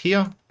hideout was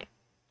here.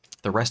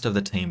 The rest of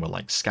the team were,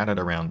 like, scattered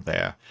around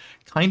there.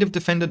 Kind of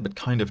defended, but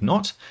kind of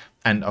not.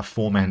 And a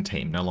 4-man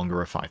team, no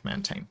longer a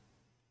 5-man team.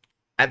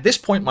 At this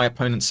point, my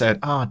opponent said,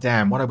 "Ah,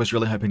 damn, what I was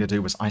really hoping to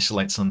do was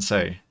isolate Sun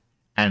Ce."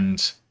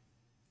 And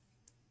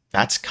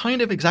that's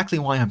kind of exactly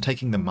why I'm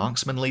taking the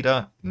Marksman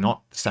Leader,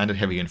 not the standard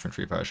heavy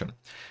infantry version.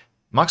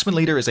 Marksman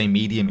Leader is a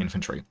medium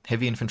infantry.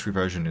 Heavy infantry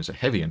version is a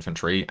heavy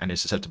infantry and is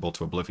susceptible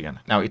to Oblivion.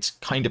 Now, it's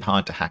kind of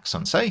hard to hack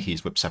Sun Ce.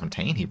 He's whip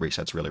 17. He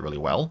resets really, really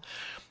well.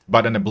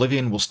 But an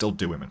Oblivion will still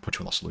do him and put you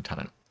in loss of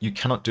Lieutenant. You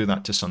cannot do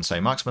that to Sun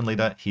Ce Marksman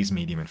Leader. He's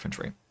medium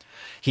infantry.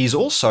 He's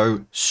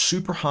also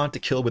super hard to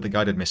kill with a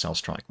guided missile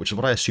strike, which is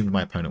what I assumed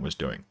my opponent was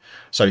doing.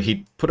 So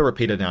he put a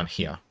repeater down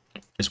here,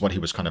 is what he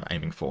was kind of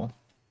aiming for.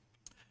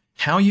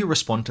 How you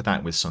respond to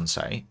that with Sun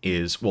Ce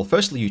is, well,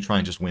 firstly, you try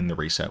and just win the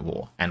reset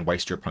war and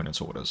waste your opponent's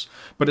orders.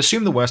 But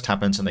assume the worst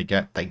happens and they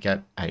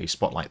get a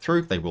spotlight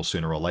through. They will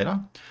sooner or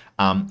later.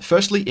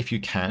 Firstly, if you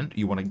can,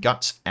 you want to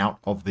guts out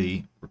of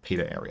the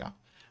repeater area,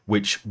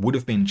 which would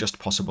have been just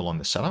possible on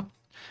the setup.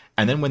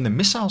 And then when the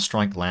missile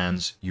strike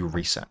lands, you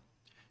reset.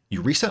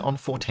 You reset on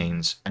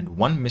 14s, and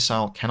one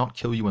missile cannot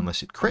kill you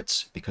unless it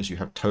crits, because you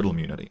have total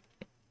immunity.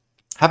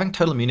 Having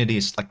total immunity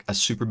is like a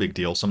super big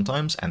deal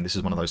sometimes, and this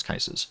is one of those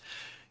cases.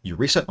 You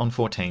reset on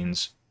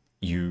 14s,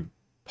 you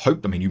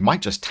hope, I mean, you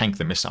might just tank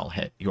the missile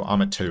hit. You're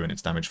armor 2 and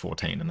it's damage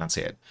 14, and that's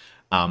it.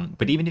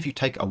 But even if you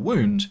take a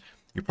wound,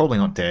 you're probably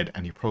not dead,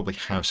 and you probably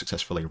have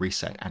successfully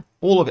reset, and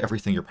all of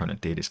everything your opponent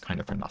did is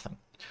kind of for nothing.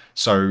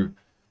 So,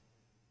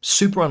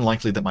 super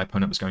unlikely that my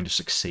opponent was going to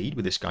succeed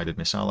with this guided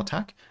missile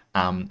attack.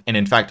 And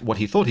in fact, what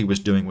he thought he was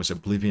doing was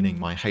oblivioning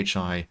my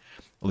HI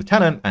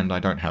lieutenant, and I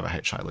don't have a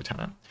HI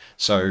lieutenant.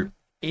 So,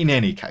 in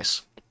any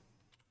case,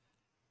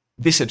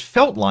 this had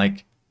felt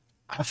like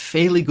a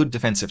fairly good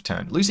defensive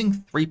turn. Losing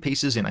 3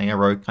 pieces in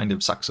ARO kind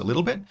of sucks a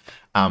little bit.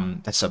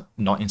 That's a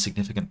not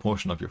insignificant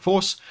portion of your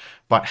force,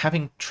 but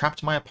having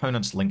trapped my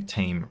opponent's link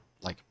team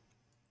like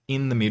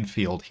in the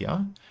midfield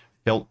here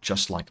felt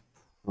just like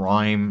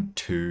prime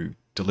to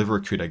deliver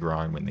a coup de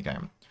grace and win the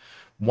game.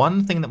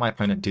 One thing that my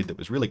opponent did that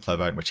was really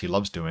clever, and which he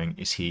loves doing,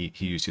 is he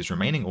used his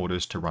remaining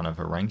orders to run a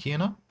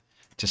Varangianer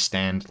to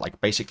stand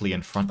like basically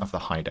in front of the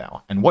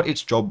hideout. And what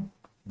its job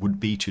would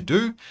be to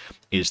do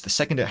is the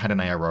second it had an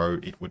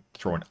ARO, it would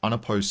throw an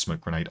unopposed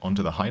smoke grenade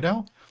onto the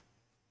hideout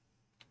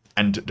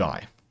and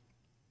die.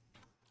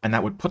 And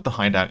that would put the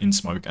hideout in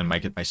smoke and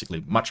make it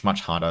basically much,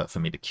 much harder for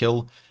me to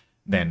kill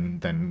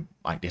than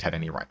it had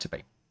any right to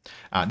be.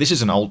 This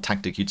is an old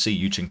tactic. You'd see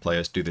Yu Jing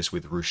players do this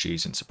with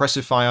Rushis and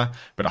Suppressive Fire,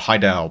 but a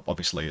hideout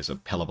obviously is a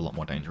hell of a lot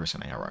more dangerous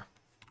in ARO.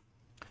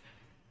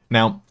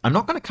 Now, I'm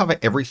not going to cover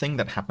everything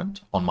that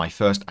happened on my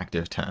first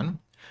active turn,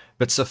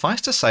 but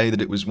suffice to say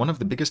that it was one of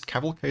the biggest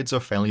cavalcades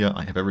of failure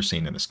I have ever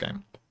seen in this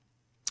game.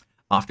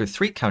 After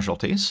 3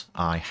 casualties,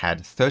 I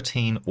had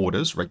 13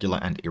 orders, regular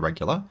and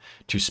irregular,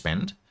 to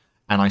spend,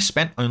 and I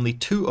spent only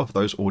 2 of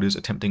those orders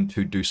attempting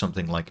to do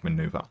something like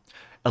maneuver.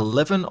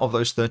 11 of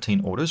those 13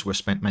 orders were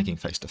spent making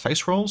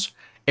face-to-face rolls,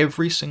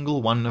 every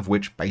single one of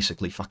which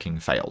basically fucking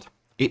failed.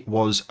 It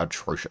was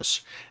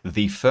atrocious.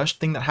 The first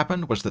thing that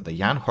happened was that the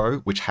Yan Ho,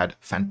 which had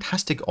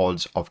fantastic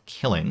odds of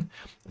killing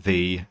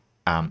the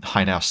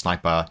hideout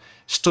sniper,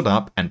 stood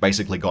up and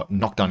basically got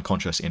knocked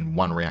unconscious in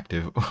one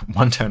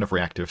turn of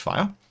reactive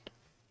fire.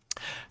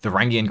 The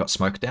Rangian got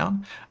smoked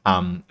down.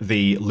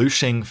 The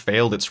Lushing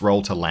failed its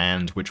roll to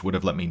land, which would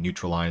have let me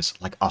neutralize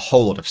like a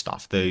whole lot of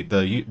stuff. The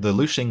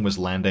Lushing was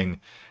landing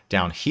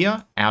down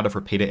here, out of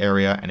repeater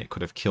area, and it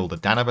could have killed the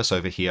Danavus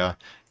over here,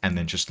 and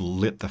then just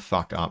lit the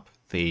fuck up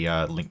the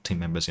Link team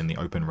members in the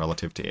open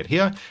relative to it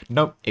here.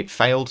 Nope, it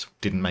failed,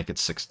 didn't make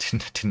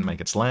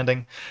its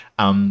landing.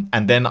 And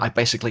then I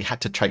basically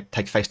had to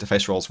take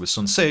face-to-face rolls with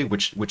Sun Ce,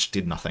 which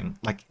did nothing.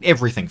 Like,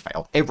 everything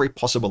failed. Every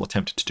possible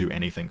attempt to do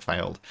anything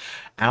failed.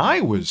 And I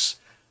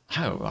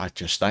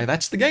just say,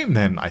 that's the game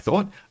then, I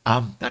thought.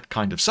 That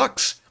kind of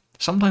sucks.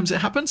 Sometimes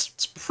it happens.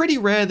 It's pretty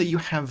rare that you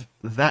have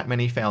that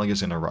many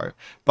failures in a row.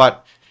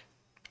 But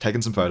taken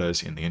some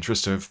photos in the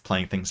interest of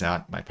playing things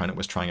out. My opponent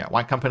was trying out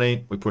White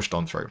Company. We pushed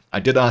on through.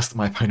 I did ask that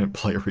my opponent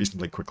play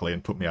reasonably quickly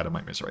and put me out of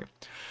my misery.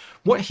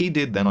 What he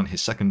did then on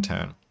his second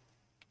turn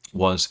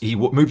was he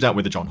moved out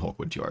with the John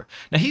Hawkwood duo.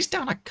 Now he's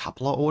down a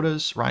couple of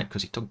orders, right?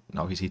 Because he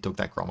took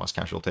that Gromos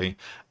casualty.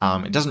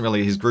 It doesn't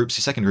really, his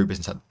second group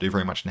isn't do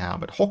very much now,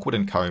 but Hawkwood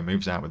and Co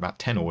moves out with about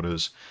 10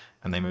 orders,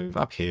 and they move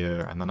up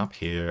here, and then up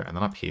here, and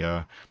then up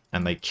here,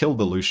 and they killed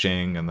the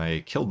Lushing, and they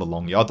killed the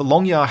Longyar. The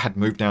Longyar had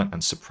moved out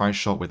and surprise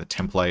shot with a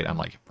template and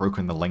like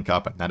broken the link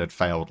up, and that had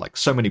failed. Like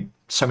so many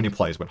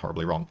plays went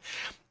horribly wrong.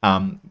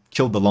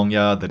 Killed the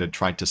Longyar that had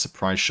tried to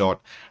surprise shot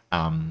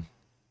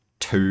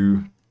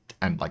 2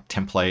 and like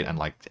template, and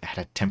like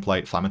had a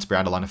template, Flamin' Spear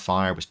out of line of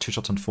fire, was 2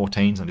 shots on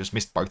 14s and just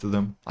missed both of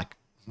them. Like,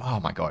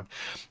 oh my god.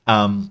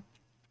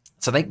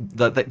 So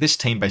this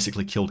team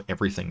basically killed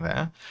everything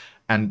there.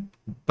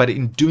 But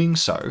in doing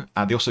so,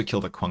 they also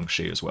killed a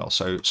Guangxi as well.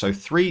 So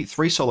three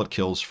solid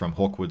kills from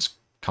Hawkwood's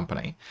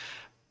company.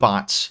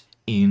 But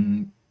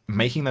in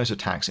making those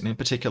attacks, and in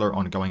particular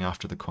on going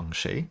after the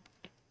Guangxi,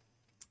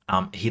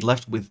 he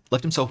left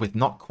himself with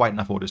not quite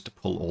enough orders to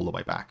pull all the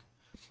way back.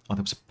 Oh,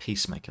 there was a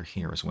Peacemaker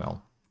here as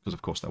well, because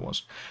of course there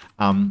was.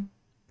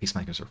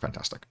 Peacemakers are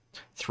fantastic.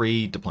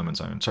 3 deployment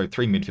zones, so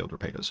 3 midfield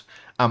repeaters.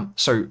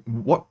 So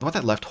what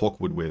that left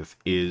Hawkwood with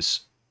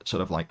is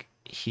sort of like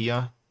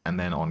here, and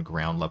then on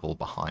ground level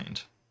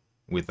behind.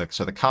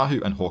 So the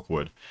Kahu and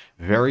Hawkwood,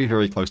 very,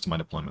 very close to my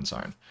deployment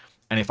zone.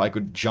 And if I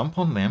could jump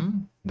on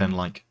them, then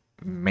like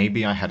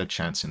maybe I had a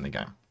chance in the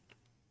game.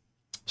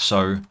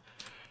 So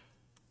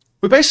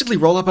we basically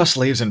roll up our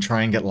sleeves and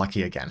try and get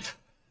lucky again.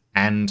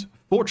 And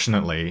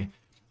fortunately,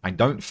 I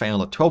don't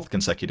fail a 12th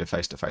consecutive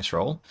face-to-face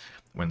roll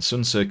when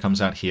Sun Ce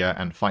comes out here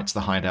and fights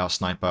the hideout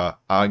sniper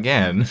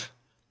again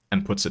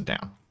and puts it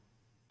down.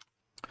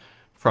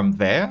 From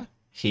there,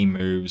 he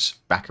moves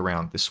back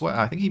around this way.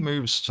 I think he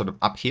moves sort of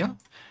up here.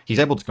 He's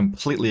able to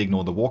completely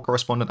ignore the war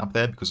correspondent up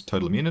there because of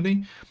total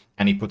immunity.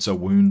 And he puts a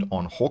wound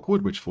on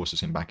Hawkwood, which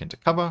forces him back into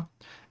cover.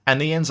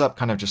 And he ends up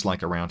kind of just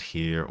like around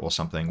here or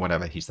something,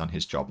 whatever, he's done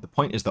his job. The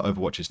point is the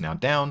Overwatch is now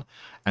down,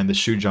 and the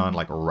Shujan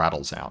like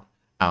rattles out.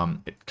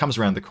 It comes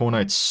around the corner,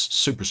 it's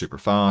super, super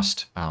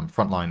fast.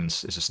 Frontline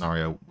is a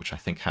scenario which I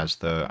think has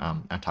the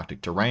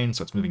Antarctic terrain,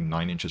 so it's moving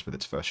 9 inches with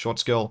its first short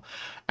skill,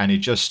 and it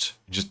just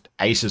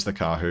aces the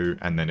Kahu,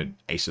 and then it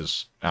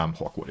aces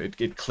Hawkwood.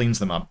 It cleans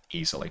them up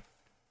easily.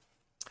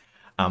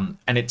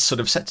 And it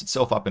sort of sets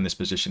itself up in this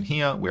position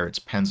here, where its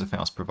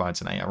Panzerfaust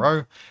provides an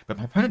ARO, but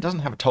my opponent doesn't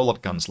have a whole lot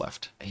of guns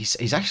left.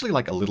 He's actually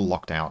like a little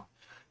locked out.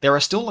 There are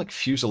still like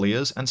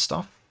Fusiliers and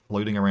stuff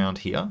floating around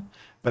here,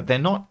 but they're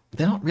not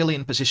really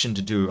in position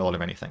to do a lot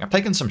of anything. I've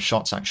taken some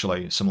shots,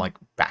 actually, some like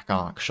back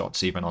arc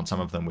shots even on some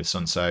of them with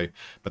Sun Tzu,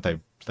 but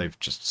they've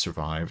just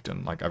survived,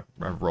 and like I've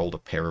rolled a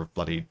pair of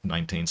bloody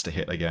 19s to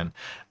hit again,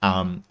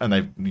 and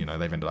they've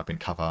ended up in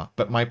cover.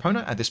 But my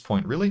opponent at this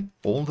point, really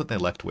all that they're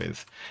left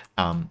with,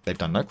 they've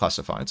done no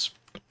classifieds,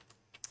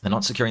 they're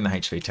not securing the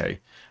HVT,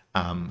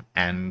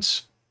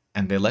 and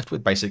they're left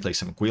with basically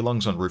some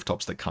Guilongs on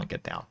rooftops that can't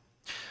get down.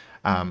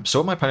 So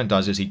what my opponent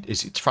does is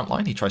it's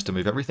frontline. He tries to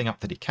move everything up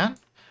that he can,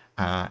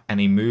 and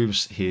he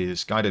moves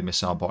his guided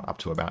missile bot up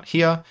to about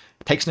here,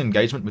 takes an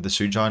engagement with the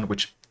Sujan,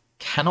 which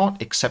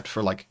cannot, except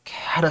for like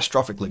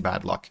catastrophically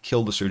bad luck,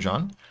 kill the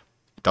Sujan.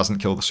 Doesn't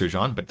kill the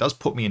Sujan, but does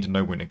put me into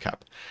no wounded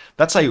cap.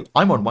 That's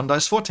I'm on 1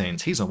 dice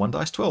 14s, he's on 1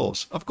 dice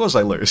 12s. Of course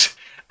I lose.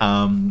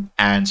 And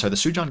so the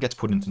Sujan gets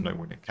put into no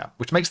wounded cap,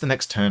 which makes the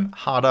next turn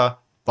harder,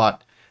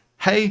 but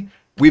hey,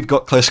 we've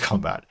got close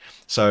combat.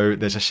 So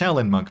there's a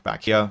Shaolin monk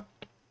back here,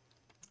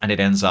 and it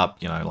ends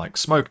up, like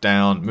smoke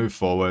down, move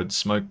forward,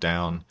 smoke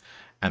down,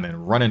 and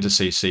then run into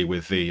CC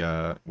with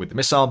the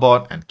missile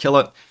bot and kill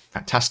it.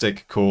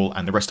 Fantastic, cool.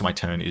 And the rest of my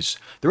turn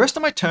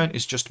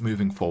is just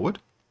moving forward.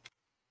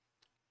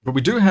 But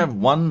we do have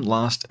one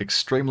last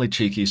extremely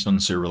cheeky Sun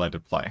Tzu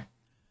related play.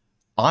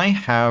 I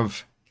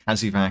have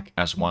Kazivac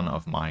as one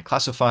of my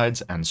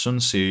classifieds, and Sun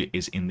Tzu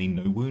is in the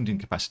no wound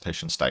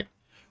incapacitation state,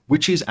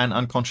 which is an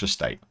unconscious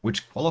state,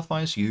 which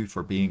qualifies you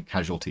for being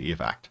casualty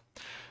evac.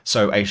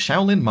 So a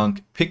Shaolin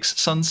monk picks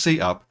Sun Tzu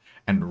up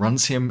and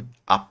runs him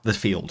up the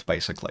field,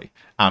 basically.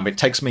 It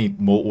takes me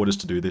more orders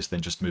to do this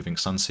than just moving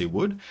Sun Tzu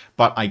would,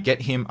 but I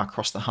get him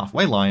across the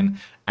halfway line,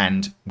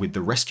 and with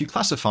the rescue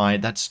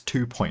classified, that's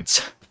 2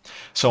 points.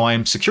 So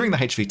I'm securing the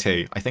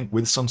HVT, I think,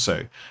 with Sun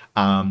Tzu.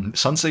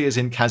 Sun Tzu is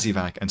in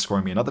Kazivac and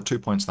scoring me another 2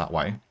 points that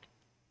way.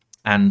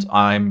 And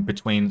I'm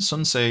between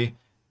Sun Tzu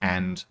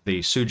and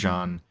the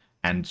Sujan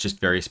and just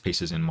various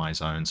pieces in my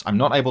zones. I'm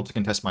not able to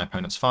contest my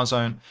opponent's far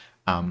zone,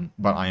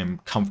 but I am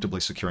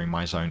comfortably securing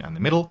my zone and the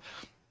middle,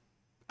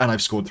 and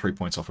I've scored 3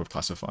 points off of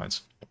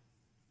classifieds.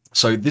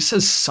 So this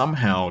has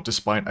somehow,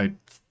 despite a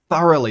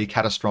thoroughly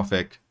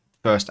catastrophic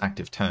first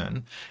active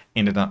turn,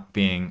 ended up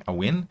being a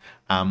win,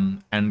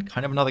 and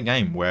kind of another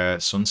game where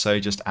Sun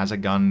Tzu just as a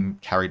gun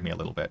carried me a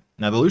little bit.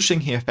 Now the Lu Xing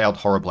here failed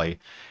horribly,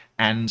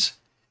 and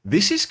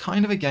this is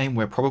kind of a game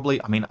where probably,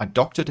 a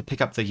doctor to pick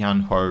up the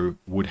Yan Ho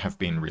would have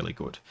been really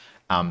good.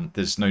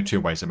 There's no two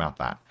ways about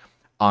that.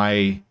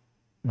 I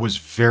was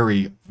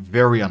very,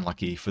 very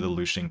unlucky for the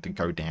Lu Xing to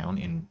go down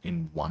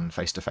in one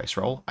face-to-face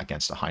roll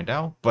against a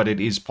Haidao, but it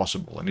is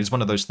possible, and it is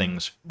one of those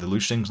things. The Lu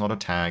Xing's not a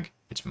tag,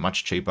 it's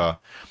much cheaper,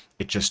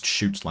 it just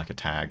shoots like a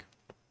tag.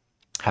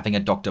 Having a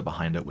doctor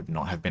behind it would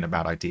not have been a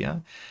bad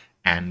idea,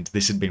 and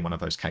this had been one of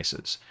those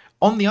cases.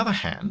 On the other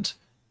hand,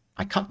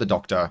 I cut the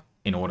doctor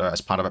in order,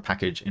 as part of a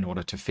package, in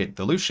order to fit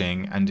the Lu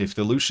Xing, and if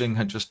the Lu Xing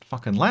had just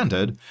fucking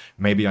landed,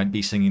 maybe I'd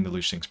be singing the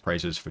Lu Xing's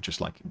praises for just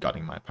like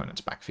gutting my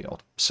opponent's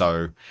backfield.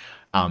 So,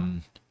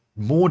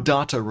 more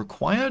data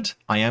required.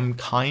 I am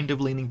kind of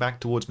leaning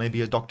back towards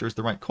maybe a doctor is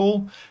the right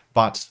call,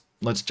 but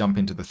let's jump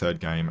into the third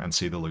game and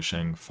see the Lu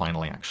Xing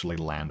finally actually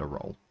land a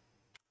roll.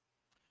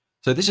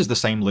 So this is the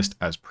same list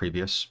as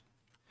previous,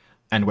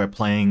 and we're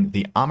playing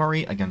the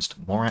Armory against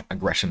Morat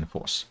Aggression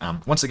Force.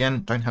 Once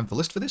again, don't have the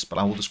list for this, but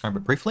I will describe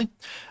it briefly.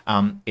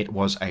 It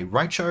was a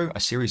Raicho, a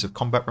series of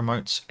combat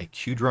remotes, a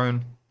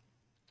Q-drone,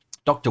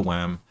 Dr.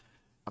 Worm,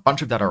 a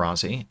bunch of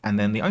Datarazi, and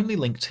then the only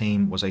link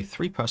team was a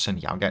 3-person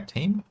Yaogat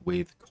team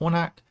with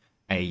Kornak,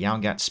 a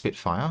Yaogat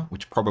Spitfire,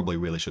 which probably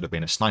really should have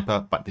been a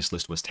sniper, but this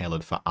list was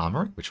tailored for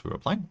Armory, which we were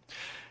playing,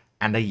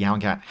 and a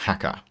Yaogat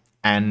Hacker.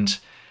 And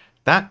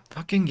that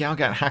fucking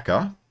Yaogat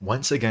Hacker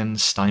once again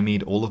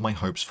stymied all of my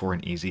hopes for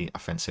an easy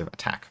offensive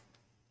attack.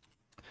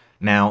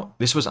 Now,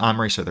 this was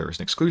Armory, so there is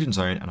an exclusion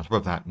zone, and on top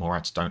of that,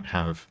 Morats don't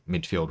have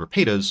midfield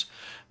repeaters,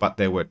 but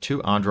there were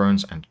 2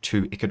 R-drones and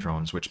 2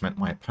 Ica-drones, which meant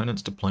my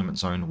opponent's deployment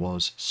zone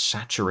was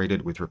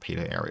saturated with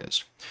repeater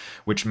areas,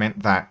 which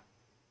meant that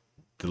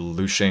the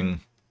Lu Xing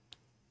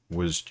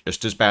was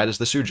just as bad as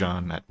the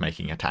Sujan at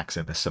making attacks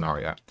in this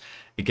scenario.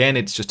 Again,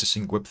 it's just a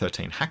Singwip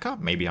 13 hacker.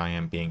 Maybe I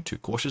am being too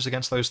cautious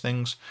against those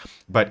things,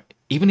 but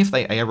even if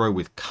they aero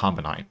with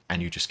Carbonite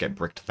and you just get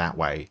bricked that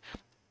way,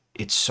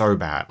 it's so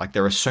bad. Like,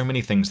 there are so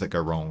many things that go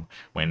wrong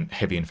when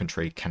heavy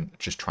infantry can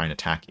just try and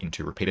attack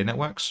into repeater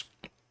networks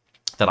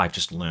that I've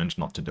just learned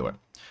not to do it.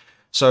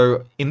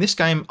 So in this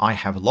game, I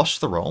have lost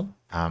the roll,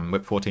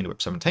 whip 14 to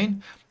whip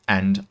 17,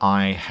 and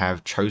I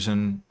have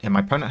chosen, and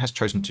my opponent has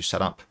chosen to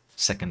set up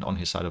second on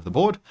his side of the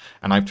board,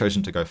 and I've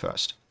chosen to go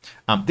first.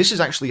 This is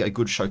actually a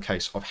good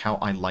showcase of how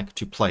I like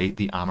to play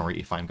the Armory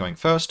if I'm going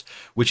first,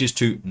 which is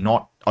to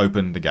not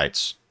open the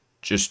gates.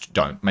 Just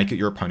don't. Make it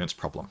your opponent's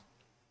problem.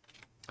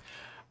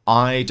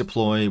 I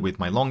deploy with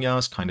my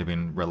Longyars kind of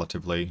in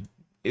relatively...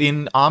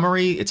 In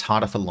Armory, it's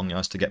harder for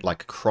Longyars to get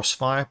like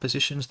crossfire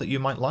positions that you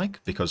might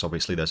like, because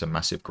obviously there's a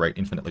massive, great,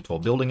 infinitely tall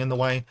building in the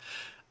way.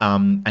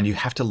 And you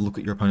have to look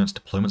at your opponent's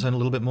deployment zone a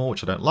little bit more,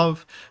 which I don't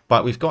love.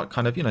 But we've got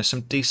kind of, you know,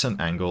 some decent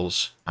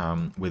angles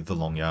with the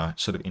Longyar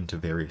sort of into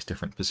various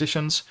different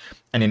positions.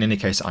 And in any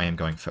case, I am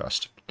going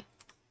first.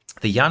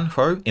 The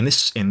Yanhuo,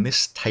 in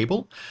this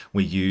table,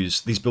 we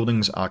use, these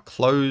buildings are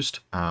closed,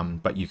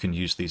 but you can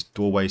use these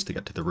doorways to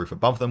get to the roof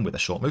above them with a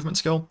short movement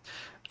skill.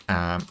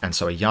 And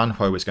so a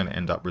Yanhuo is going to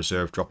end up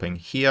reserve dropping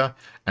here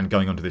and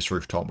going onto this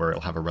rooftop where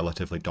it'll have a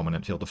relatively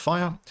dominant field of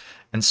fire.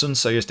 And Sun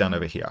Ce is down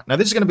over here. Now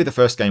this is going to be the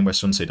first game where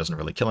Sun Ce doesn't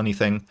really kill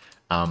anything.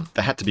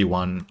 There had to be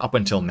one. Up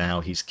until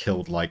now, he's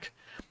killed like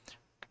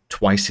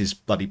twice his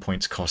bloody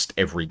points cost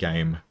every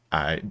game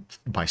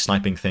by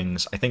sniping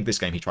things. I think this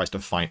game he tries to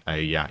fight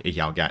a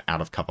Yaogat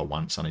out of cover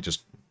once and I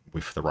just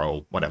whiff the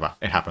roll. Whatever,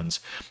 it happens.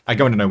 I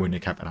go into no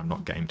wound cap and I'm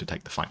not game to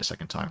take the fight a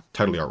second time.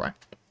 Totally alright.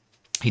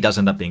 He does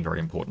end up being very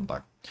important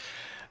though.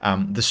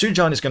 The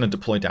Sujan is going to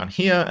deploy down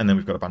here, and then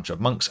we've got a bunch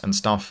of monks and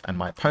stuff, and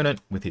my opponent,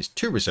 with his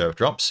 2 reserve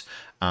drops,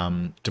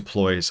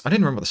 deploys... I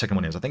didn't remember what the second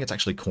one is. I think it's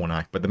actually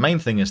Kornak, but the main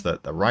thing is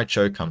that the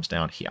Raicho comes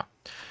down here.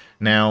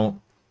 Now,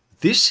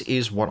 this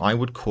is what I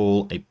would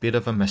call a bit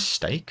of a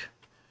mistake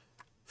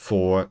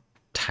for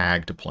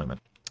tag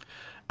deployment.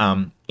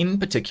 In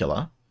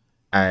particular,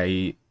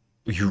 you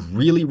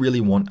really,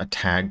 really want a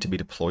tag to be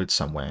deployed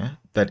somewhere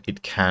that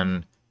it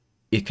can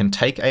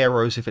take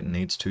AROs if it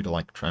needs to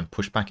like try and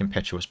push back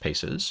impetuous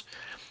pieces,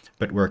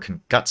 but where it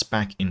can guts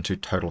back into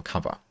total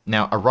cover.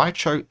 Now, a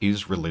Raicho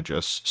is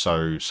religious,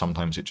 so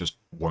sometimes it just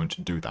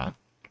won't do that,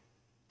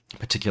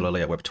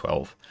 particularly at Web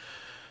 12.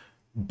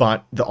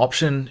 But the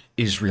option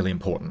is really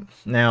important.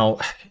 Now,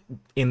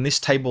 in this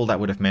table, that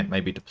would have meant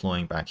maybe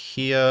deploying back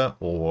here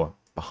or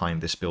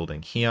behind this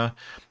building here,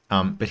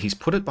 but he's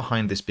put it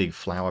behind this big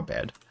flower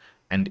bed,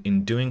 and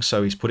in doing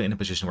so, he's put it in a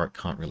position where it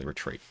can't really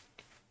retreat.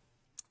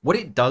 What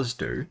it does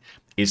do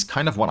is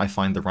kind of what I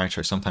find the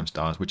Raicho sometimes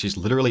does, which is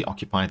literally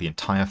occupy the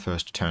entire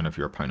first turn of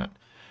your opponent.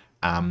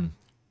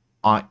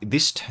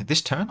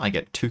 This turn, I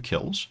get 2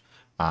 kills.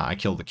 I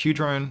kill the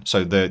Q-drone,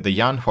 so the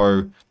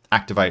Yanhuo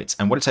activates,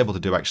 and what it's able to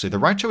do actually, the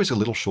Raicho is a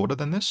little shorter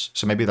than this,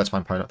 so maybe that's why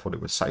my opponent thought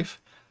it was safe.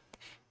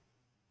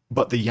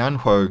 But the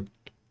Yanhuo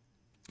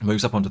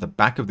moves up onto the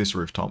back of this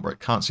rooftop where it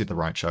can't see the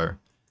Raicho,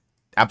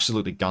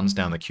 absolutely guns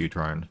down the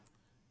Q-drone,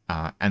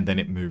 and then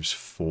it moves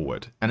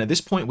forward. And at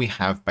this point, we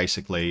have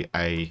basically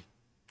a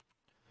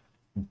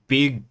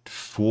big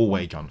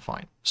 4-way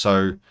gunfight.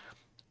 So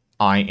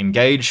I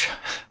engage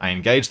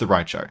the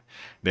Raicho.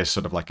 There's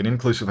sort of like an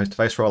inclusive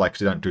face-to-face roll. I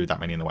actually don't do that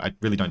many in the way. I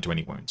really don't do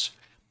any wounds.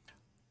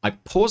 I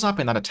pause up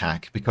in that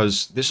attack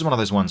because this is one of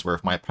those ones where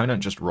if my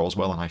opponent just rolls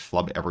well and I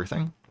flub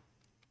everything,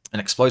 an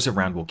explosive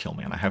round will kill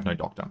me, and I have no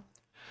doctor.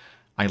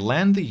 I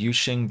land the Yu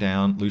Jing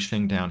down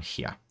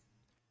here.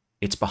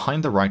 It's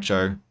behind the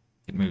Raicho.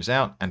 It moves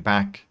out and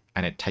back,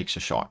 and it takes a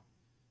shot.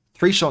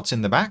 3 shots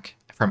in the back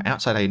from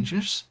outside 8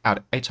 inches,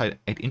 outside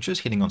 8 inches,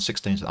 hitting on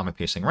 16s with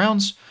armor-piercing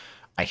rounds.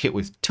 I hit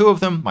with 2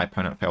 of them. My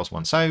opponent fails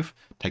 1 save,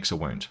 takes a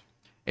wound.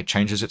 It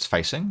changes its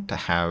facing to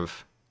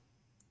have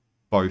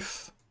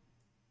both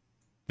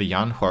the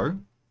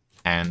Yanhuo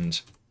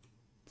and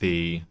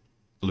the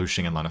Lu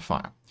Xing in line of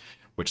fire,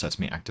 which lets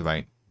me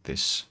activate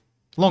this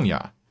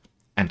Longya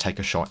and take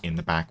a shot in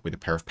the back with a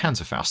pair of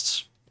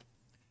Panzerfausts.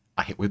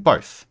 I hit with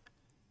both.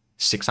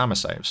 6 armor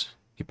saves.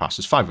 He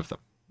passes 5 of them.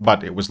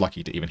 But it was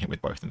lucky to even hit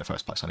with both in the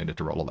first place. I needed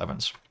to roll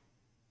 11s.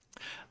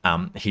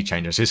 He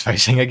changes his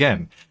facing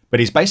again. But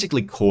he's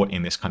basically caught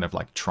in this kind of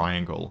like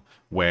triangle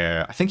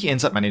where I think he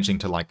ends up managing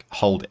to like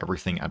hold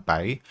everything at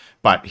bay.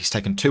 But he's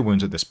taken 2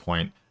 wounds at this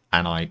point,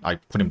 and I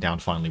put him down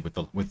finally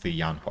with the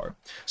Yanhuo.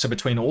 So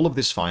between all of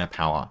this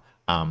firepower,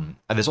 and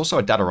there's also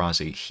a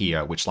Datarazi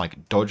here, which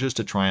like dodges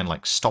to try and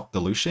like stop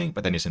the Lu Xing,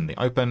 but then is in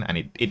the open, and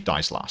it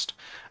dies last.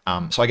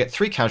 So I get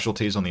 3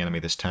 casualties on the enemy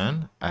this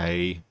turn,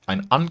 an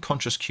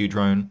unconscious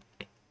Q-drone,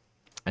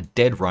 a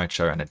dead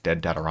Raicho, and a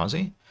dead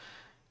Datarazi.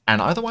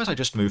 And otherwise I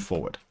just move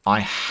forward. I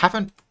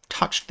haven't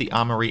touched the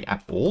Armory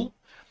at all,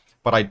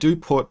 but I do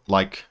put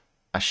like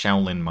a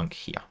Shaolin monk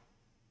here.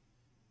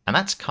 And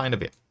that's kind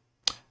of it.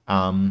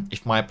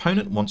 If my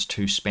opponent wants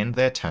to spend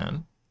their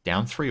turn,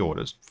 down 3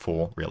 orders,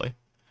 4 really,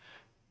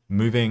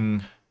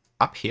 moving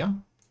up here,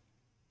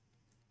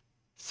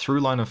 through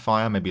line of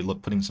fire, maybe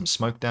putting some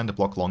smoke down to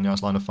block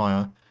Longya's line of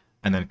fire,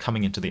 and then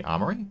coming into the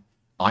Armory,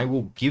 I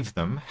will give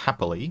them,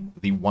 happily,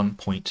 the 1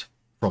 point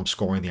from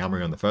scoring the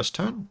Armory on the first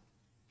turn,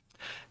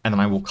 and then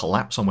I will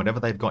collapse on whatever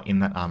they've got in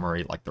that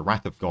Armory, like the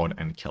Wrath of God,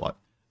 and kill it.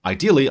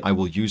 Ideally, I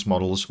will use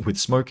models with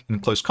smoke in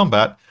close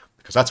combat,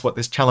 because that's what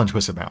this challenge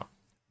was about.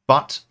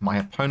 But my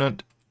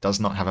opponent does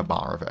not have a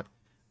bar of it.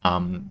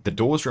 The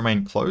doors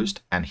remain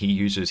closed, and he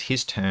uses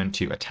his turn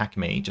to attack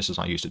me, just as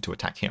I used it to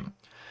attack him.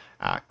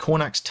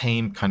 Kornak's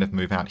team kind of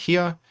move out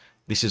here.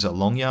 This is a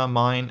Longya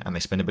mine, and they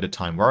spend a bit of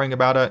time worrying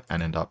about it,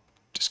 and end up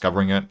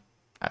discovering it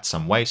at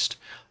some waste.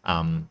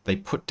 They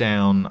put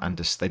down, and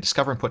they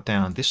discover and put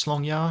down this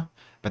Longya,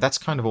 but that's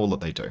kind of all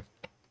that they do.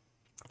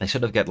 They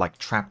sort of get like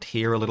trapped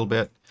here a little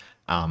bit,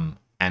 and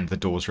the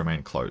doors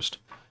remain closed.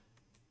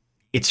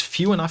 It's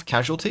few enough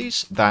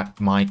casualties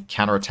that my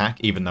counterattack,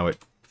 even though it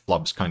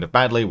flubs kind of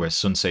badly, where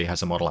Sun Ce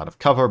has a model out of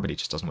cover, but he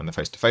just doesn't win the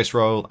face-to-face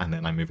roll, and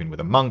then I move in with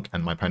a monk,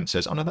 and my opponent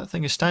says, oh no, that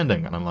thing is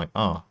standing, and I'm like,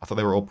 oh, I thought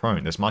they were all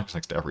prone, there's markers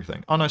next to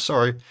everything. Oh no,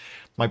 sorry,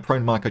 my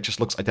prone marker just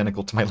looks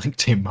identical to my Link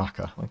Team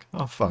marker. Like,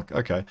 oh fuck,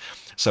 okay.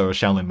 So a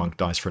Shaolin monk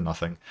dies for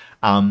nothing.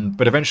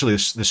 But eventually the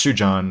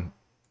Sujan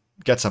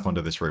gets up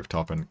onto this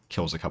rooftop and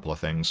kills a couple of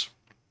things.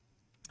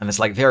 And there's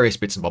like various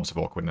bits and bobs of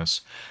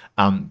awkwardness.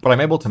 But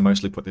I'm able to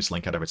mostly put this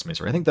Link out of its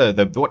misery. I think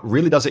what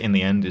really does it in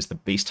the end is the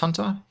Beast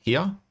Hunter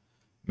here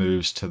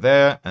moves to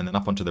there and then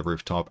up onto the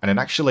rooftop. And it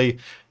actually,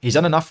 he's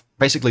done enough,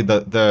 basically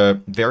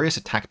the various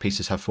attack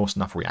pieces have forced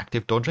enough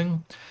reactive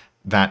dodging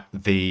that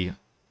the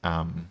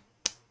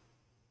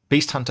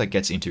Beast Hunter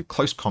gets into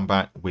close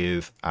combat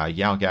with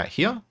Yao Gat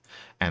here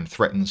and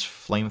threatens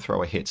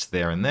flamethrower hits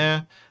there and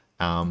there.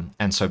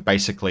 And so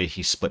basically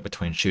he's split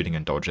between shooting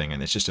and dodging,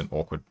 and it's just an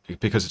awkward,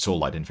 because it's all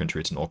light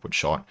infantry, it's an awkward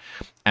shot.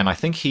 And I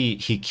think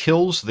he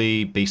kills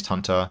the Beast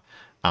Hunter,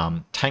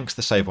 tanks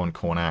the save on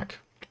Kornak,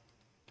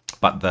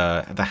 but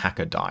the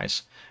hacker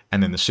dies.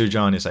 And then the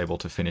Sujan is able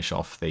to finish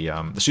off the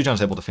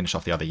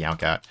other Yao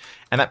Gat,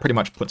 and that pretty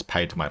much puts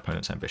paid to my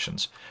opponent's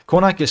ambitions.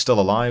 Kornak is still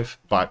alive,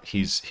 but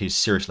he's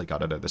seriously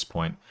gutted at this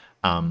point.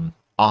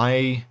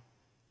 I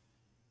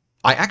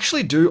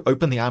actually do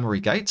open the Armory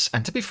gates,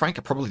 and to be frank,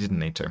 I probably didn't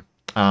need to.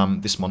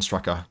 This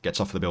Monstrucker gets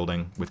off the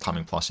building with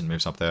Climbing Plus and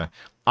moves up there.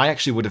 I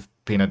actually would have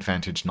been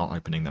advantaged not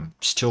opening them.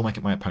 Still make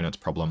it my opponent's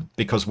problem,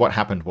 because what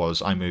happened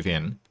was I move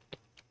in,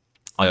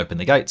 I open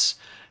the gates,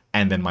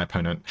 and then my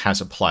opponent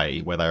has a play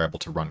where they're able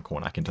to run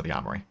Kornak into the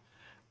Armory.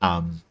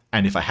 And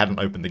if I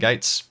hadn't opened the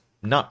gates,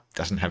 no,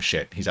 doesn't have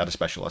shit. He's out of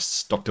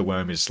specialists. Dr.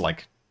 Worm is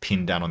like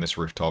pinned down on this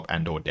rooftop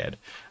and or dead.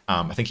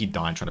 I think he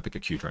died trying to pick a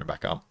Q drone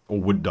back up, or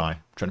would die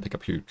trying to pick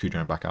a Q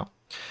drone back up.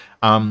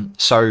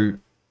 So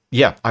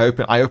yeah,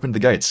 I opened the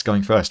gates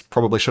going first.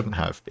 Probably shouldn't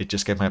have. It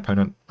just gave my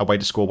opponent a way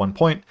to score 1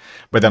 point,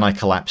 but then I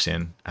collapse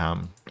in.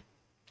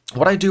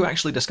 What I do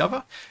actually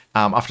discover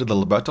after the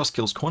Libertos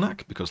kills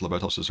Kornak, because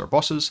Libertoses are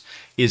bosses,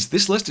 is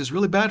this list is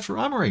really bad for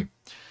Armory,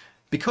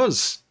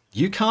 because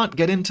you can't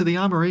get into the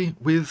Armory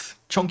with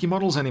chonky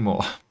models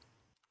anymore.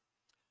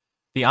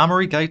 The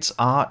Armory gates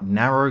are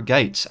narrow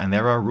gates, and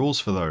there are rules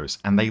for those,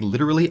 and they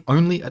literally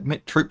only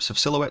admit troops of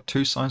silhouette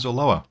 2 size or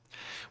lower,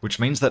 which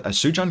means that a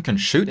Sujan can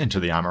shoot into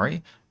the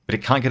Armory, but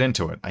it can't get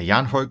into it. A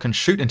Yanho can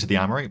shoot into the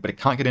Armory, but it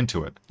can't get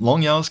into it.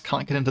 Long Yars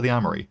can't get into the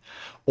Armory.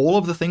 All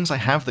of the things I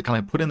have that can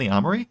I put in the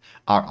Armory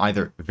are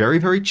either very,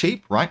 very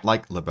cheap, right,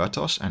 like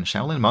Libertos and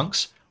Shaolin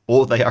monks,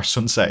 or they are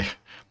Sun Ce.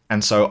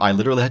 And so I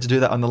literally had to do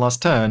that on the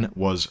last turn,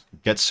 was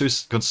get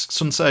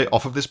Sun Ce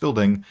off of this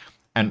building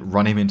and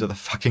run him into the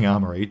fucking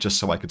Armory just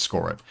so I could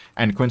score it.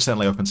 And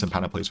coincidentally open some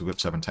panoplies with whip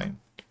 17.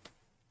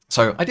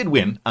 So I did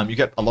win. You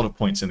get a lot of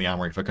points in the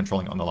Armory for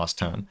controlling it on the last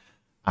turn.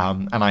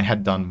 And I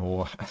had done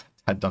more,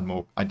 I'd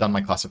done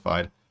my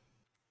classified,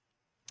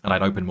 and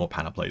I'd opened more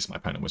panoplies. My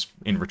opponent was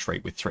in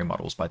retreat with 3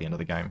 models by the end of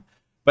the game.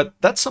 But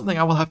that's something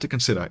I will have to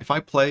consider. If I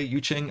play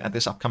Yu Jing at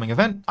this upcoming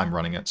event, I'm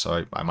running it,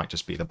 so I might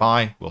just be the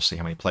buy. We'll see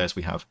how many players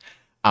we have.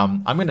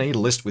 I'm going to need a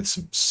list with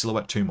some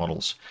Silhouette 2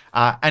 models.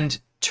 And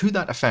to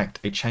that effect,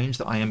 a change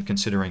that I am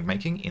considering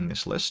making in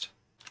this list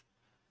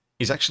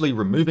is actually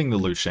removing the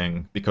Lu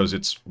Sheng, because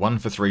it's 1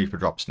 for 3 for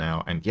drops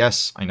now. And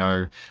yes, I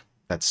know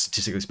that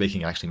statistically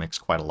speaking, it actually makes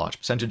quite a large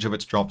percentage of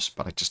its drops,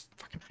 but I just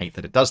fucking hate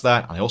that it does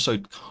that. I also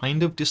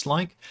kind of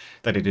dislike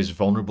that it is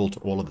vulnerable to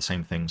all of the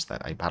same things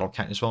that a Battle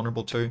Cat is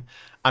vulnerable to.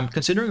 I'm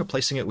considering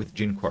replacing it with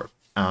Jinquo,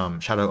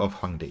 Shadow of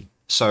Huangdi.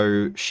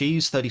 So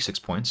she's 36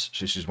 points,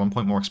 so she's 1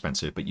 point more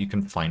expensive, but you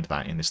can find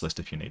that in this list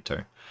if you need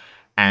to.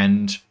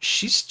 And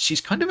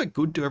she's kind of a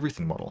good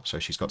do-everything model. So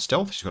she's got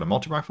stealth, she's got a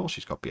multi-rifle,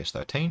 she's got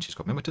BS-13, she's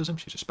got mimetism,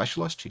 she's a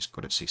specialist, she's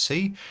good at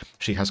CC,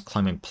 she has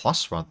climbing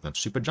plus rather than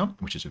super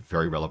jump, which is a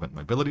very relevant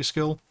mobility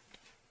skill.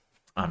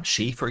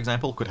 She, for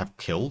example, could have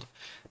killed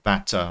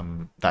that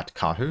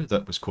Kahu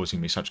that was causing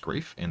me such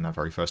grief in the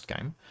very first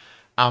game.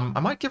 I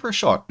might give her a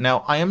shot.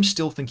 Now, I am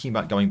still thinking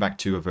about going back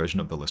to a version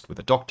of the list with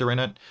a doctor in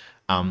it,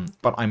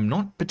 but I'm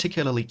not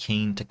particularly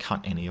keen to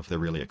cut any of the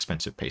really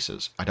expensive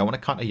pieces. I don't want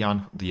to cut the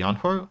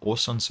Yanho or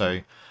Sun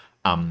Ce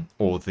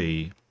or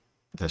the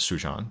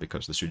Sujan,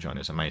 because the Sujan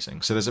is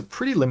amazing. So there's a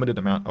pretty limited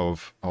amount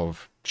of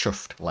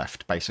chuft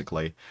left,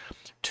 basically,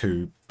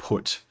 to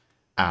put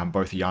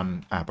both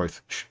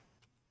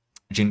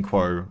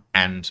Jinquo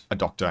and a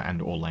doctor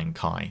and or Lang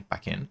Kai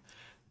back in.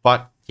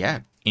 But yeah,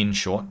 in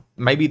short,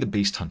 maybe the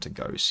Beast Hunter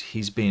goes.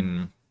 He's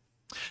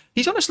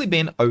honestly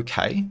been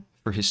okay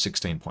for his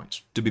 16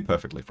 points, to be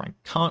perfectly frank.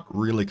 Can't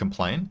really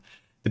complain.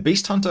 The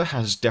Beast Hunter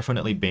has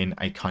definitely been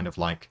a kind of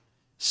like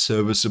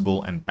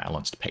serviceable and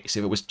balanced piece.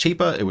 If it was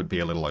cheaper, it would be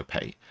a little OP.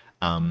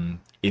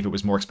 If it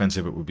was more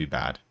expensive, it would be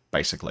bad,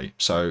 basically.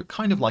 So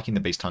kind of liking the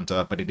Beast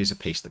Hunter, but it is a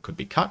piece that could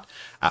be cut.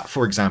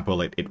 For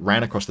example, it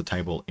ran across the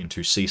table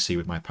into CC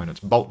with my opponent's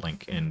Bolt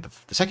Link in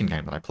the second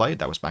game that I played.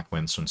 That was back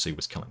when Sun Ce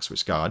was killing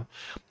Swiss Guard,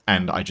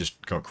 and I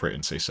just got crit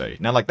in CC.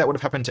 Now, like, that would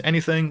have happened to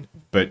anything,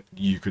 but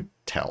you could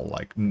tell,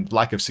 like,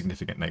 lack of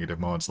significant negative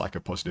mods, lack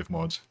of positive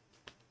mods.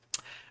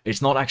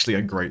 It's not actually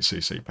a great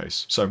CC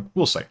piece, so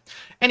we'll see.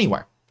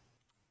 Anyway,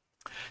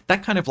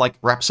 that kind of like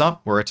wraps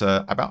up. We're at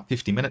about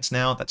 50 minutes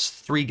now. That's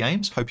 3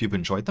 games. Hope you've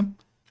enjoyed them.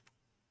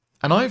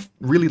 And I've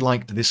really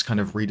liked this kind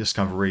of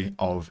rediscovery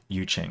of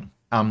Yu Jing.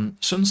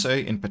 Sun Tzu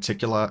in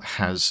particular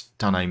has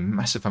done a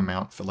massive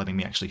amount for letting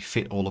me actually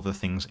fit all of the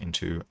things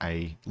into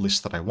a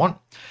list that I want.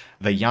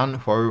 The Yan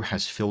Huo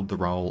has filled the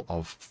role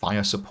of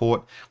fire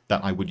support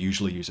that I would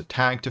usually use a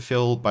tag to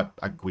fill, but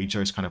a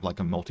Guizhou is kind of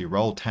like a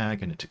multi-role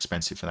tag and it's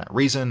expensive for that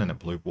reason, and a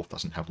Blue Wolf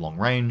doesn't have long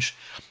range.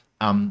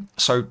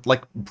 So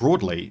like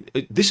broadly,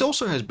 this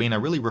also has been a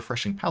really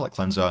refreshing palette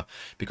cleanser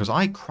because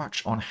I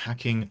crutch on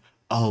hacking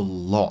a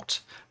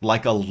lot,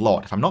 like a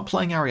lot. If I'm not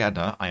playing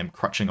Ariadna, I am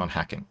crutching on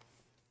hacking.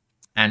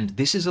 And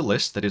this is a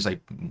list that is a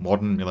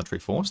modern military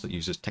force that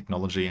uses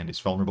technology and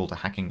is vulnerable to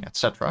hacking,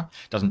 etc.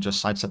 Doesn't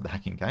just sidestep the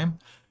hacking game,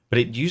 but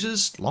it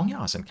uses long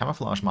yards and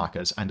camouflage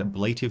markers and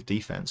ablative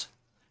defense,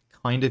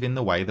 kind of in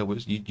the way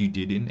that you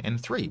did in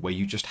N3, where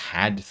you just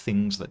had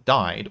things that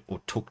died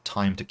or took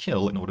time to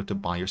kill in order to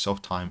buy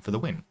yourself time for the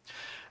win.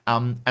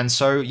 And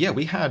so, yeah,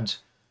 we had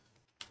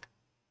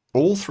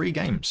all 3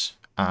 games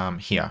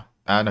here.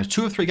 No,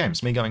 2 of 3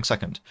 games, me going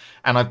second.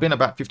 And I've been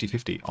about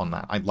 50-50 on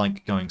that. I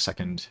like going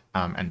second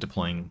and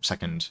deploying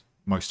second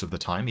most of the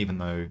time, even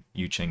though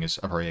Yu Jing is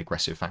a very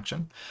aggressive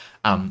faction.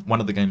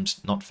 One of the games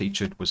not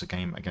featured was a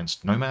game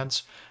against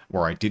Nomads,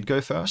 where I did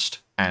go first,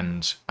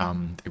 and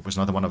it was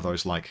another one of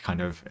those, like, kind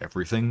of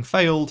everything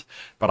failed,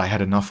 but I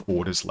had enough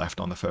orders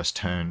left on the first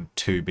turn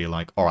to be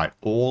like, all right,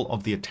 all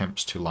of the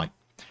attempts to, like,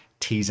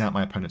 tease out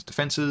my opponent's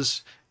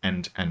defenses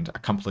and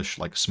accomplish,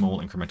 like, small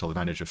incremental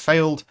advantage have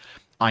failed.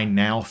 I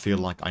now feel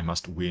like I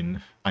must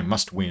win. I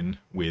must win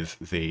with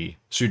the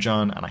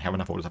Sujan, and I have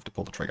enough orders left to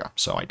pull the trigger.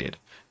 So I did,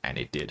 and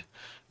it did.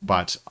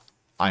 But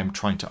I'm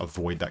trying to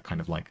avoid that kind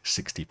of like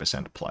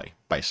 60% play,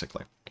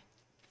 basically.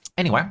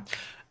 Anyway,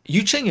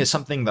 Yu Jing is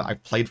something that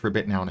I've played for a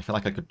bit now, and I feel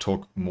like I could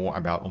talk more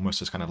about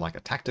almost as kind of like a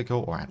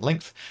tactical or at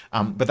length,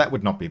 but that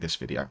would not be this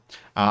video.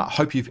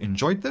 Hope you've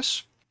enjoyed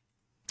this.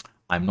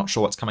 I'm not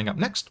sure what's coming up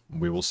next.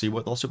 We will see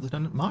what the Lost of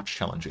Lieutenant March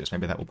challenge is.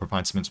 Maybe that will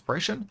provide some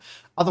inspiration.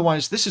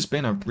 Otherwise, this has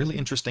been a really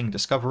interesting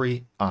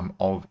discovery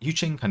of Yu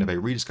Jing, kind of a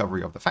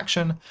rediscovery of the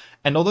faction.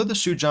 And although the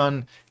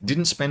Sujan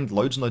didn't spend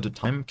loads and loads of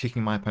time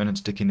kicking my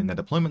opponent's dick in their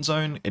deployment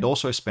zone, it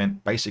also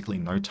spent basically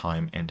no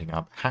time ending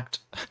up hacked,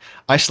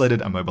 isolated,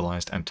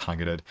 immobilized, and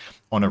targeted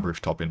on a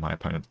rooftop in my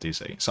opponent's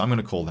DC. So I'm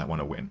going to call that one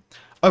a win.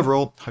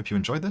 Overall, hope you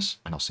enjoyed this,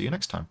 and I'll see you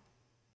next time.